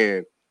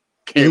McMahon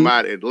came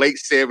out in late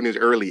 70s,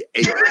 early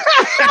 80s.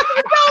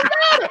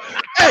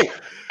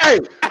 Hey,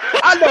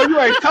 I know you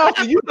ain't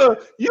talking. You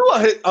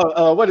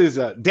what is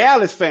a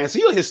Dallas fan? So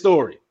you're a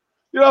historian.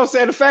 You know what I'm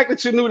saying? The fact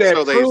that you knew that.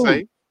 So they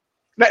say.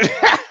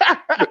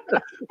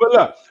 But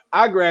look,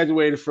 I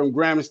graduated from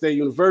Grambling State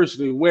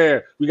University,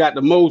 where we got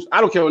the most. I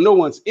don't care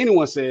what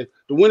anyone says.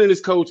 The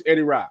winningest coach,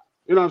 Eddie Rye.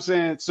 You know what I'm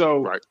saying? So,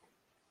 right.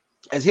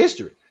 As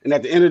history, and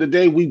at the end of the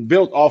day, we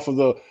built off of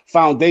the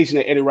foundation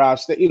that Eddie Rye,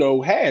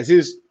 has.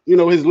 His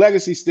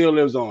legacy still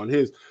lives on.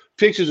 His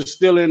pictures are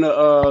still in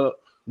the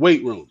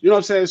weight room. You know what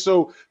I'm saying?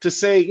 So to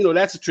say,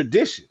 that's a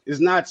tradition. It's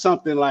not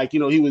something like, he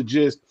was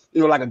just,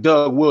 like a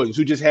Doug Williams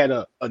who just had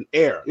an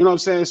error. You know what I'm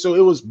saying? So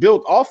it was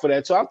built off of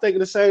that. So I'm thinking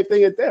the same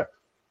thing at there.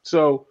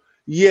 So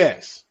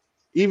yes,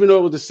 even though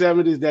it was the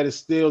 70s, that is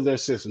still their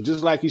system.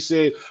 Just like you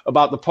said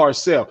about the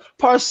Parcell.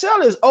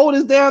 Parcell is old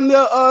as damn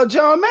near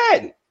John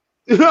Madden.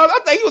 I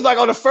think he was like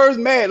on the first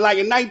Madden, like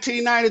in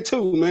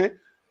 1992, man,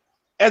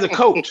 as a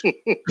coach,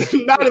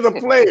 not as a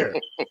player.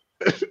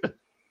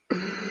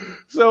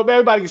 So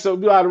everybody,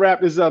 we ought to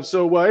wrap this up.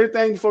 So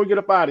anything before we get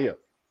up out of here?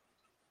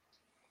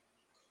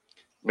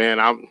 Man,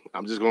 I'm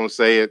just gonna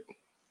say it.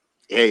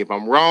 Hey, if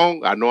I'm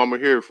wrong, I know I'm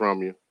gonna hear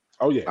from you.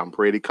 Oh yeah, I'm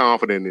pretty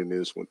confident in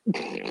this one.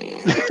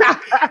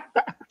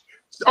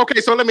 Okay,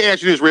 so let me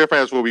ask you this real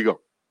fast before we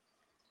go.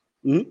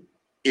 Mm-hmm.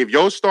 If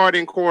your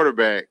starting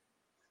quarterback,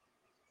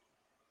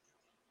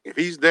 if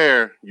he's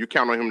there, you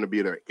count on him to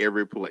be there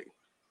every play.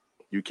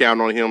 You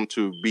count on him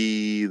to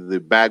be the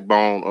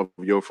backbone of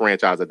your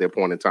franchise at that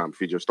point in time. If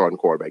he's your starting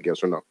quarterback,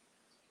 yes or no?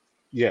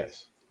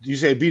 Yes. You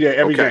say be there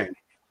every game,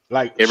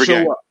 like every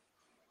show game. up.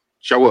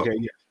 Show up. Okay,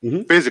 yeah.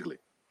 Mm-hmm. Physically.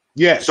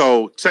 Yes.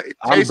 So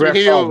Taysom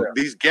Hill,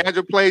 these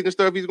gadget plays and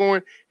stuff they're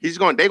gonna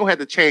have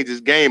to change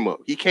his game up.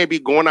 He can't be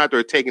going out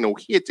there taking no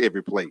hits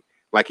every play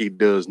like he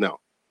does now.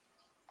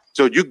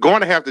 So you're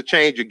going to have to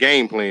change your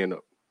game plan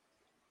up.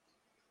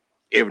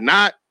 If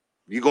not,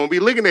 you're going to be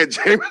looking at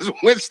Jameis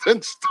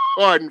Winston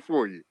starting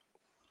for you.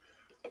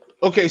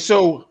 Okay,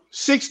 so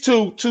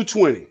 6'2",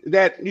 220.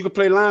 That you can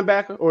play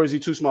linebacker, or is he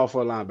too small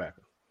for a linebacker?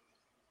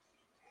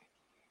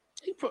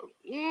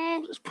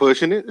 It's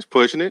pushing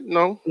it.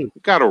 No,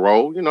 got to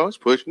roll. It's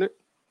pushing it.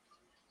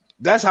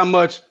 That's how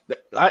much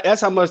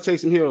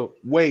Taysom Hill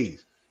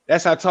weighs.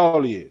 That's how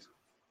tall he is.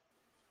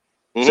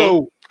 Mm-hmm.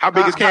 So how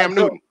big is Cam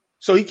Newton?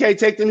 So he can't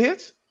take them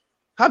hits?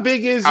 How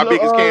big is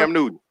Cam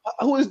Newton?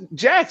 Who is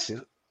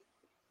Jackson?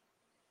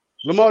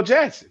 Lamar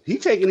Jackson. He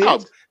taking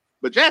hits.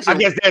 But Jackson, I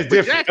guess that's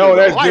different. Oh,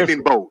 that's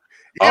different. Boat.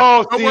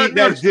 Yeah, see,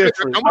 that's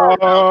different.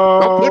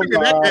 Oh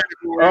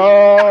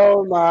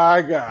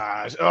my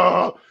gosh.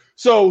 Oh,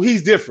 so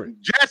he's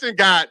different. Jackson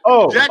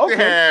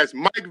has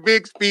Mike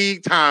Vick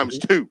speed times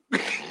 2.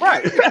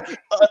 Right.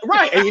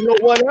 Right. And you know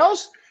what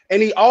else?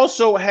 And he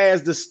also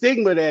has the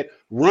stigma that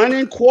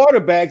running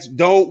quarterbacks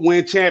don't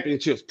win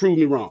championships. Prove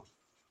me wrong.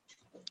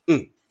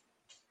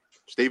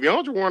 Steve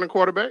Young's a running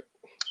quarterback.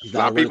 A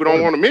lot of people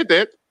don't want to admit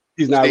that.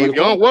 He's not. Steve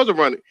Young was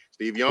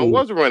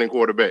a running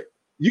quarterback.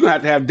 You're gonna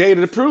have to have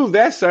data to prove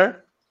that,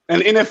 sir.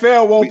 And the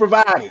NFL won't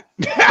provide it.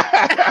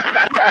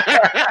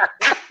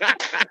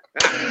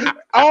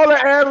 All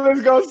the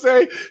analysts gonna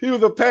say he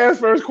was a pass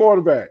first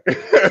quarterback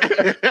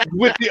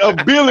with the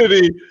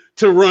ability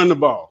to run the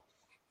ball.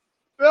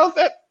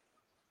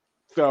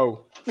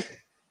 So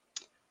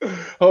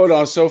Hold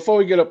on. So before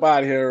we get up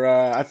out of here,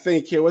 I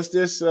think here, what's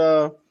this?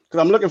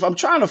 Because I'm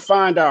trying to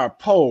find our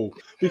poll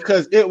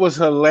because it was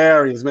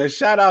hilarious, man.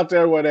 Shout out to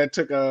everyone that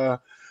took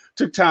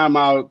time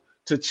out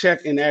to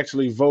check and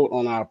actually vote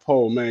on our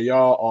poll, man.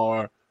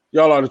 Y'all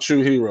are the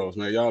true heroes,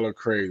 man. Y'all are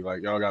crazy.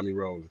 Like y'all got me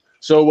rolling.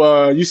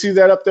 So you see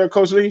that up there,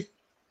 Coach Lee?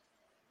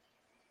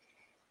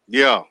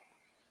 Yeah.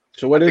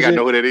 So what is it? I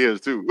know who that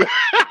is too.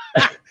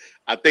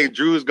 I think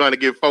Drew's going to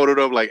get photoed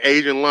up like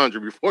Asian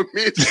laundry before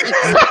mid-season.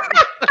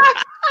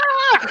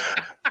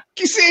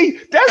 You see,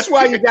 that's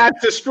why you got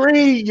the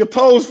screen you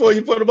post for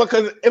you put them up.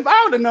 Because if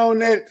I would have known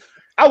that,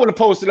 I would have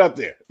posted up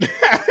there.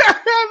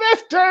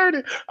 That's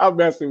dirty. I'm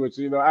messing with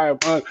you. You know, I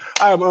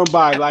am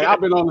unbiased. Like I've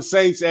been on the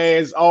Saints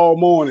ass all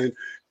morning.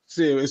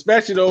 See,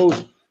 especially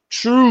those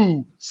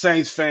true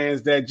Saints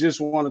fans that just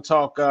want to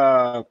talk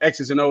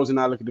X's and O's and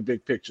not look at the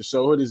big picture.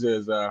 So what is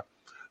this?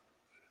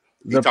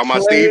 You talking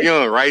about Steve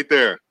Young right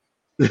there.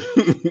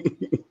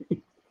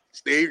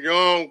 Steve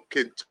Young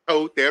can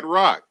tote that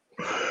rock.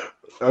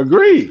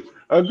 Agreed.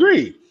 And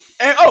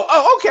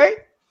okay.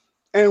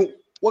 And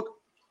what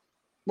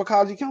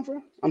college you come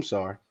from? I'm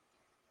sorry.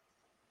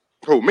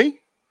 Who,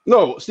 me?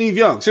 No, Steve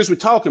Young. Since we're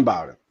talking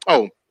about it.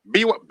 Oh,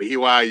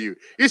 BYU.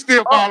 You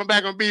still falling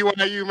back on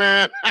BYU,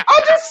 man?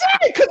 I'm just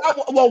saying.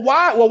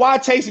 Why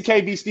Taysom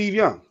can't be Steve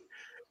Young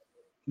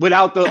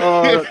without the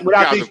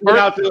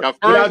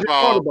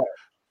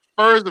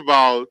First of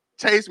all,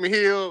 Taysom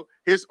Hill,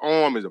 his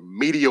arm is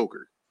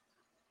mediocre.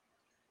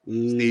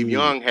 Steve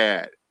Young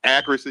had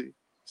accuracy.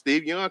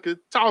 Steve Young could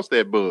toss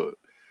that bug.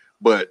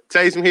 But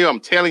Taysom Hill, I'm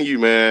telling you,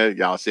 man,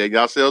 y'all set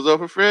yourselves up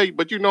for failure.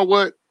 But you know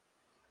what?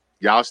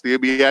 Y'all still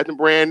be acting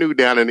brand new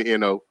down in the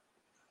NO.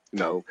 You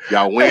know,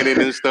 y'all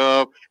winning and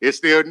stuff. It's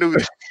still new.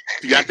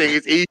 Y'all think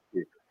it's easy.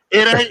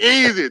 It ain't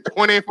easy.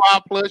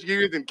 25 plus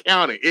years and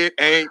counting. It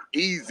ain't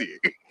easy.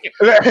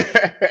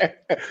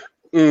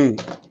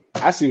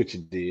 I see what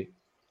you did.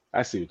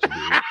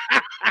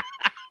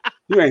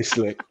 You ain't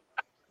slick.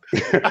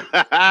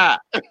 I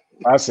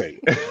say.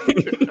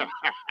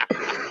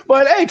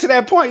 But hey, to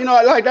that point, you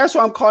know, like that's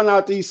why I'm calling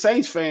out these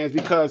Saints fans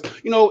because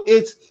you know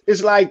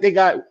it's like they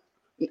got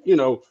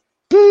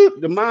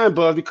the mind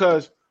buzz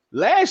because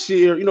last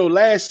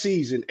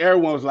season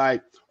everyone was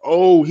like,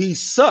 oh, he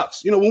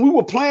sucks. You know, when we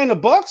were playing the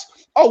Bucs,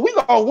 oh, we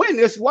gonna win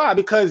this. Why?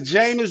 Because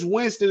Jameis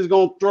Winston is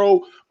gonna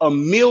throw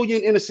 1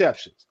 million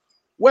interceptions.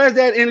 Where's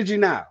that energy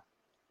now?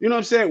 You know what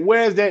I'm saying?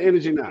 Where's that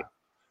energy now?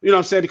 You know what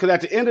I'm saying? Because at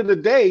the end of the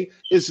day,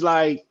 it's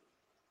like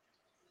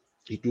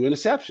he threw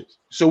interceptions.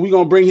 So we're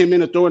going to bring him in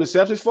to throw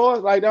interceptions for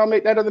us? Like,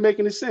 that doesn't make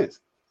any sense.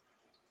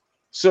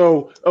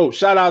 So,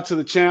 shout out to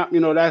the champ. You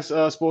know, that's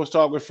Sports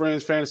Talk with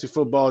Friends, Fantasy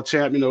Football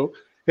champ. You know,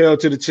 hail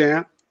to the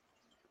champ.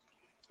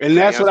 And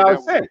that's what I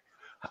was saying.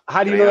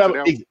 How do you know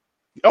that?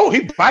 Oh,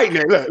 he biting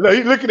it. Look,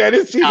 he's looking at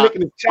his teeth,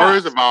 looking at the chops.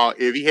 First of all,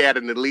 if he had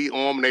an elite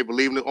arm and they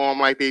believe in the arm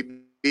like they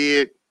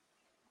did,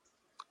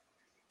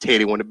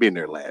 Teddy wouldn't have been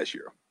there last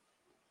year.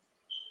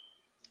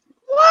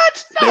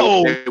 What?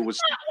 No.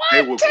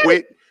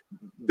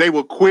 They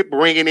would quit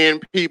bringing in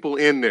people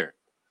in there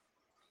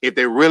if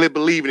they really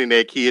believing in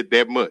that kid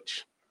that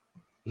much.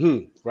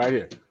 Right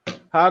here.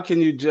 How can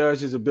you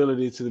judge his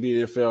ability to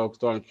be an NFL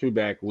starting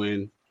quarterback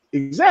when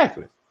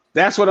exactly?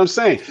 That's what I'm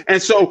saying.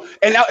 And so,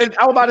 and I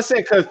was about to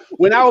say, because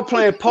when I was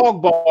playing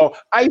pog ball,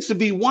 I used to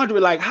be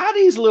wondering, like, how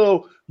these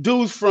little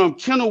dudes from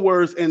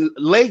Kenilworth and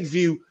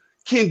Lakeview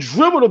can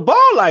dribble the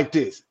ball like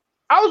this.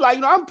 I was like,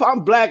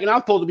 I'm black and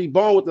I'm supposed to be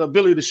born with the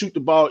ability to shoot the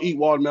ball, eat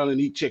watermelon,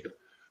 and eat chicken.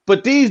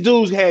 But these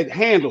dudes had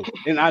handles,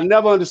 and I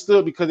never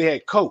understood because they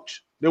had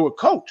coach. They were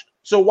coached.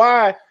 So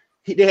why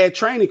they had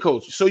training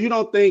coaches? So you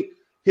don't think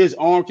his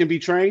arm can be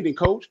trained and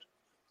coached?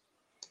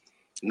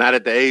 Not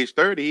at the age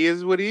 30. He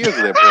is what he is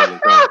at that point in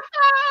time.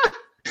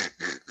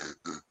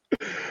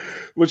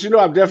 But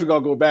I'm definitely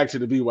going to go back to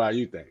the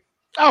BYU thing.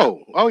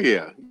 Oh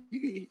yeah.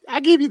 I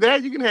give you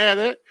that. You can have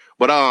that.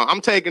 But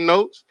I'm taking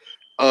notes.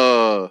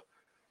 For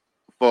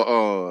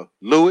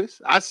Lewis,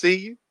 I see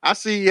you. I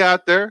see you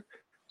out there.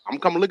 I'm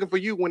coming looking for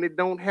you when it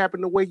don't happen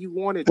the way you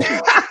want it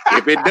to.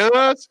 If it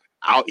does,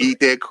 I'll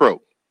eat that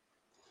crow.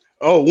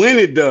 Oh, when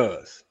it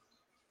does.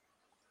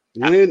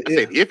 I said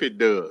if it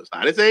does.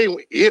 I didn't say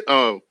it.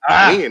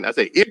 When. I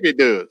said if it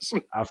does.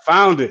 I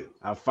found it.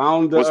 I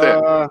found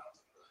the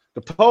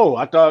poll.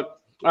 I thought.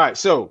 All right,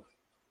 so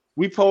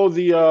we polled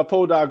the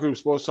poll group,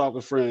 Sports Talk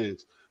with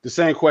Friends. The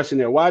same question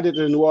there. Why did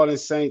the New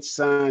Orleans Saints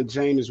sign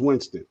Jameis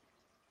Winston?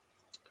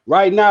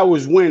 Right now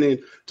is winning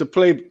to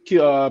play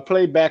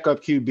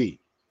backup QB.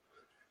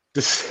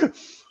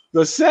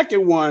 The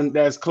second one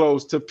that's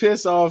close to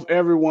piss off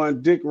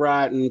everyone, Dick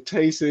Riding,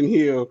 Taysom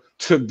Hill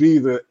to be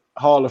the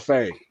Hall of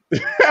Fame.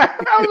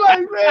 I'm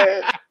like,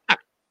 man.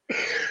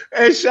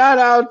 And shout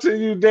out to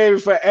you,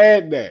 David, for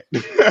adding that.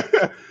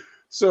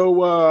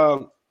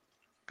 So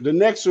the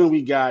next one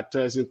we got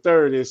is in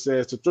third. It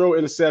says to throw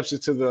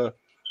interceptions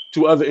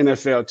to other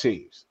NFL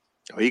teams.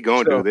 Oh, he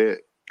gonna do that.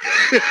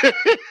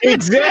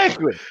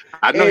 Exactly.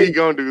 I know he's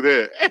gonna do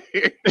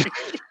that.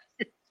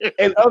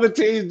 And other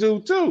teams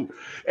do too.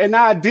 And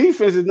our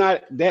defense is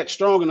not that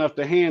strong enough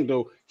to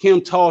handle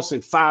him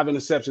tossing 5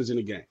 interceptions in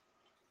a game.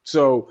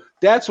 So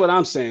that's what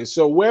I'm saying.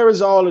 So where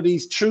is all of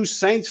these true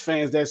Saints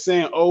fans that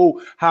saying,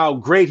 oh, how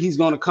great he's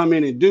going to come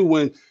in and do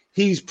when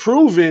he's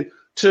proven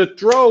to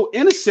throw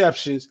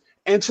interceptions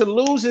and to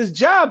lose his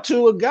job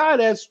to a guy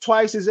that's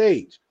twice his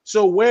age?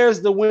 So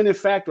where's the winning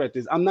factor at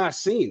this? I'm not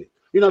seeing it.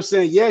 You know what I'm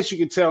saying? Yes, you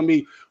can tell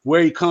me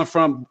where he come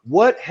from.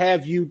 What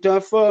have you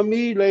done for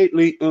me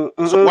lately?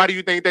 So why do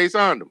you think they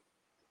signed him?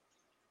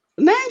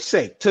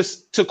 Namesake,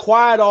 to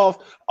quiet off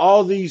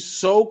all these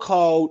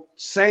so-called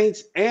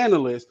Saints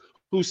analysts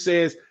who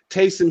says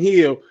Taysom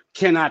Hill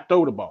cannot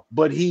throw the ball,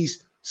 but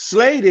he's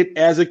slated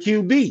as a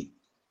QB.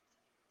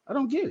 I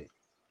don't get it.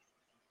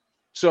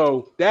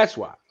 So that's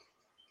why.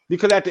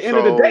 Because at the end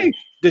of the day,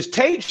 this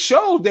tape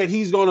showed that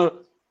he's going to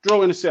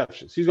throw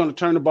interceptions. He's going to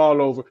turn the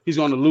ball over. He's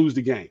going to lose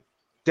the game.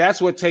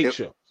 That's what tape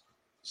shows.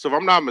 So if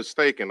I'm not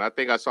mistaken, I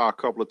think I saw a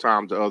couple of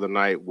times the other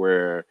night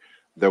where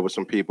there were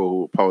some people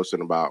who were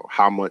posting about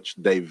how much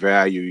they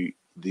value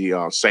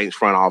the Saints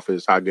front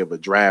office, how good of a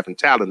draft and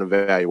talent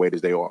evaluators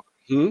they are.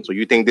 Mm-hmm. So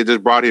you think they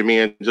just brought him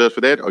in just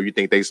for that, or you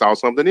think they saw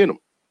something in him?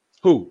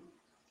 Who?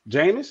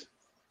 Jameis?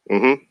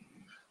 Mm-hmm.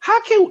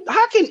 How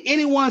can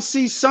anyone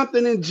see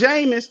something in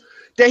Jameis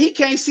that he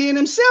can't see in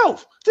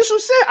himself? This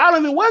was said. I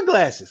don't even wear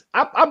glasses.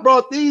 I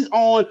brought these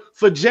on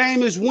for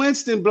Jameis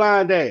Winston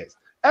blind ass.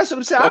 That's what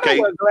I'm saying. Okay. I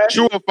don't wear glasses.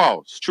 True or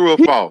false? True or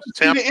false?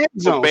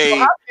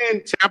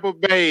 Tampa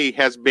Bay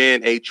has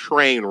been a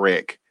train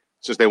wreck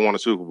since they won a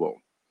Super Bowl.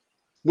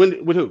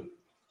 With who?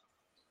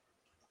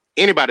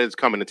 Anybody that's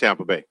coming to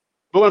Tampa Bay.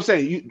 But what I'm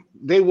saying,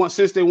 they won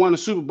the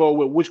Super Bowl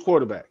with which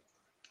quarterback?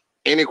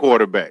 Any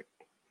quarterback.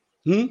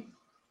 Not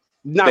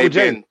with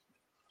Jameis.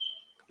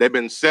 They've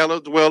been cellar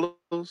dwellers.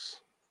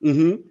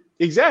 Mm-hmm.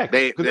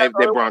 Exactly. They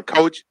brought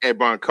coach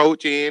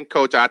in.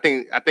 Coach, I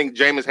think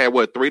Jameis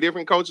had 3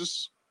 different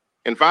coaches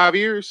in 5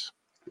 years.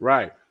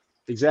 Right.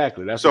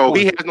 Exactly. That's so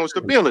he has no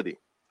stability.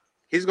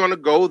 He's going to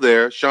go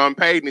there. Sean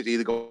Payton is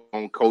either going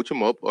to coach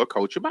him up or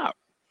coach him out.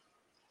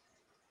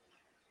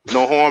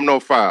 No harm,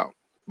 no foul.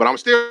 But I'm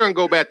still going to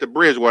go back to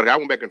Bridgewater. I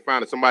went back and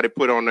found that somebody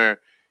put on there,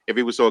 if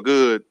he was so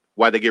good,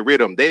 why'd they get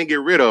rid of him? They didn't get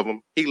rid of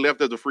him. He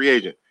left as a free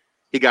agent.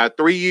 He got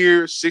 3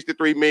 years,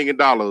 $63 million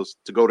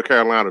to go to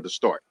Carolina to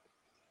start.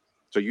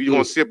 So you're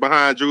going to sit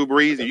behind Drew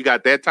Brees and you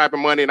got that type of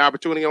money and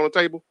opportunity on the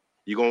table,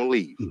 you're going to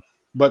leave.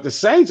 But the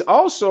Saints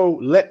also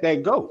let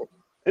that go.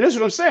 And that's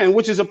what I'm saying,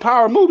 which is a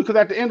power move because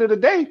at the end of the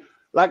day,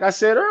 like I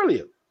said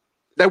earlier,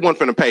 they weren't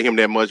going to pay him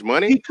that much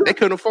money. They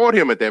couldn't afford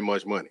him at that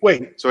much money.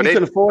 So they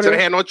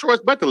had no choice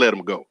but to let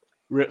him go.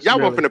 Y'all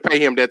weren't going to pay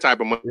him that type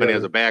of money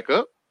as a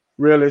backup.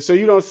 Really? So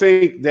you don't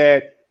think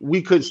that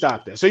we could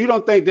stop that? So you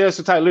don't think there's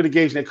some type of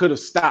litigation that could have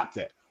stopped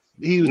that?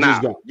 He was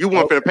just gone. You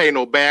weren't going to pay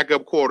no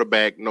backup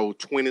quarterback no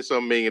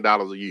 $20-some million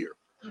a year.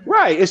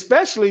 Right,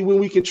 especially when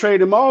we can trade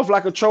him off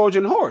like a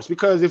Trojan horse.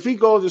 Because if he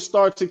goes to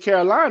start to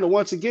Carolina,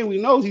 once again, we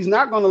know he's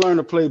not going to learn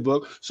the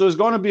playbook. So it's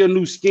going to be a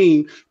new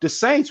scheme. The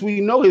Saints, we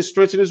know his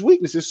strengths and his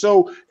weaknesses.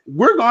 So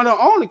we're going to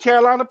own the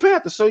Carolina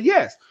Panthers. So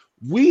yes,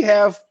 I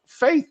have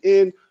faith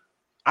in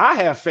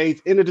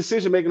the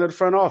decision making of the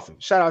front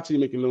office. Shout out to you,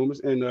 Mickey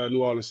Loomis and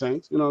New Orleans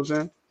Saints. You know what I'm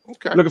saying?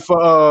 Okay. Looking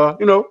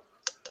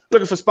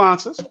for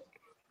sponsors.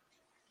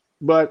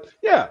 But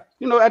yeah,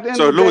 at the end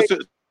of the day.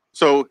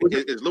 So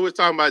is Lewis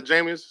talking about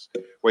Jameis,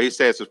 where he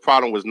says his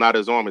problem was not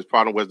his arm, his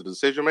problem was the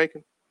decision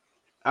making?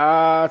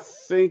 I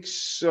think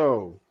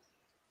so.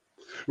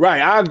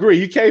 Right, I agree.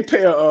 You can't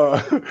pay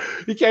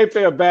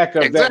a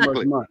backup that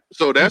much money.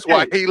 So that's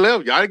why he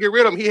left. Y'all didn't get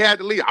rid of him. He had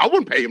to leave. I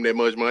wouldn't pay him that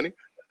much money.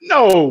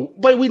 No,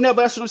 but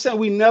that's what I'm saying.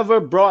 We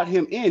never brought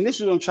him in. This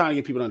is what I'm trying to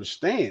get people to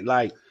understand.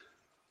 Like,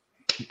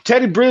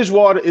 Teddy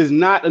Bridgewater is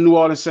not a New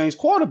Orleans Saints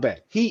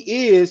quarterback.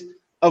 He is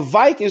a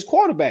Vikings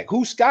quarterback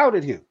who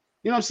scouted him.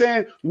 You know what I'm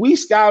saying? We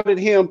scouted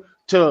him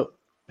to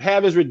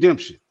have his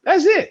redemption.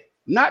 That's it.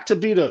 Not to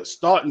be the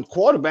starting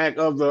quarterback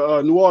of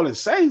the New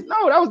Orleans Saints.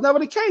 No, that was never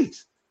the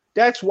case.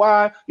 That's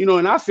why,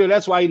 and I feel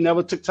that's why he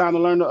never took time to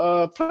learn the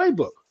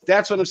playbook.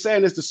 That's what I'm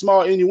saying. It's the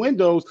small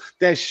innuendos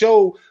that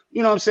show,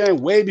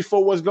 way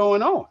before what's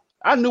going on.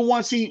 I knew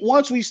once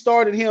we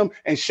started him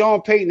and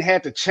Sean Payton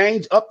had to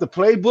change up the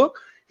playbook,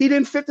 he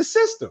didn't fit the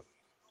system.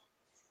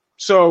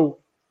 So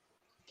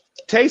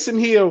Taysom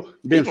Hill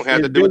been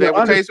have to do that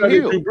with Taysom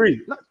Hill.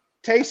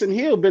 Taysom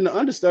Hill been the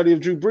understudy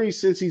of Drew Brees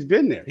since he's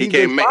been there. He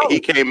can't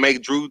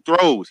make Drew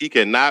throws. He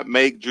cannot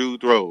make Drew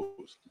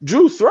throws.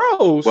 Drew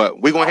throws.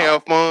 But we're gonna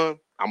have fun.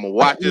 I'm gonna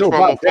watch this from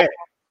afar.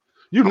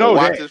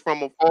 Watch this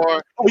from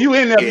afar. Oh, you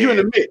in there? You in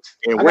the mix.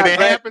 And when it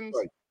happens,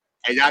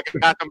 and y'all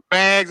got some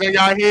bags on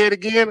y'all head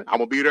again, I'm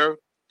gonna be there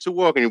to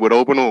welcome you with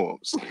open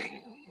arms.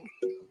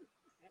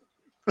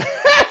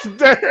 That's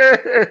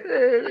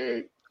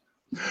dirty.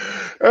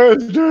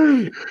 That's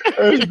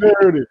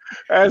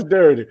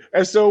dirty.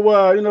 And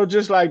so,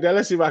 just like that,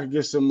 let's see if I can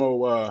get some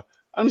more.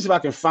 Let me see if I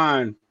can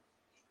find.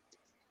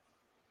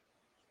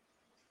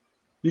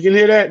 You can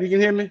hear that? You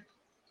can hear me?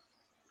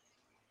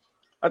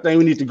 I think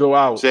we need to go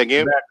out. Say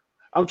again?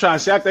 I'm trying to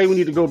say, I think we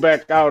need to go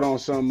back out on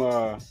some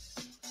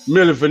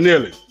Milli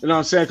Vanilli. You know what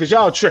I'm saying? Because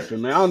y'all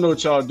tripping, man. I don't know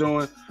what y'all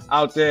doing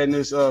out there in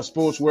this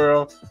sports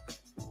world.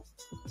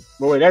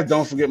 But wait, that's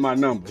Don't Forget My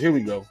Number. Here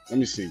we go. Let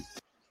me see.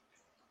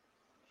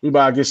 We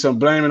about to get some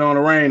Blame It on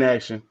the Rain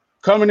action.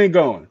 Coming and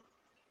going.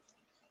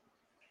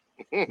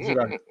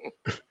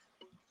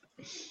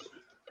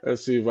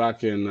 Let's see if I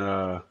can.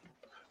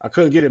 I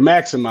couldn't get it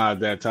maximized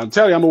that time. I'm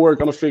telling you, I'm going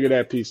to figure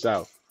that piece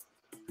out.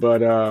 But,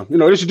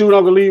 this is dude,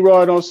 Uncle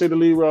Leroy. Don't say the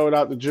Leroy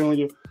without the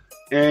junior.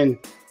 And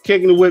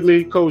kicking it with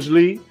me, Coach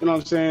Lee. You know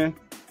what I'm saying?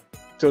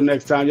 Till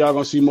next time, y'all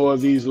going to see more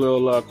of these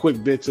little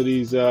quick bits of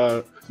these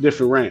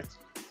different rants.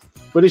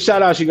 But these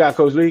shout outs you got,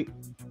 Coach Lee.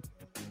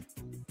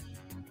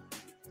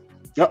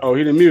 Uh-oh,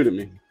 he done muted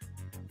me.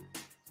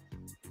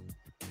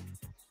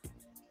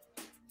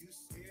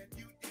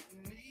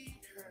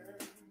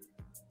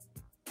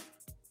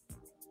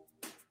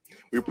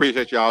 We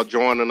appreciate y'all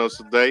joining us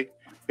today.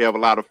 We have a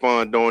lot of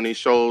fun doing these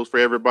shows for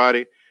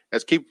everybody.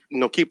 Let's keep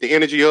the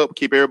energy up,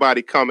 keep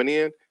everybody coming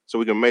in so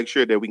we can make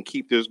sure that we can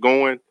keep this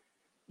going.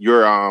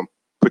 Your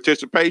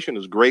participation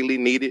is greatly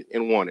needed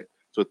and wanted.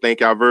 So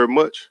thank y'all very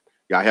much.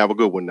 Y'all have a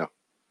good one now.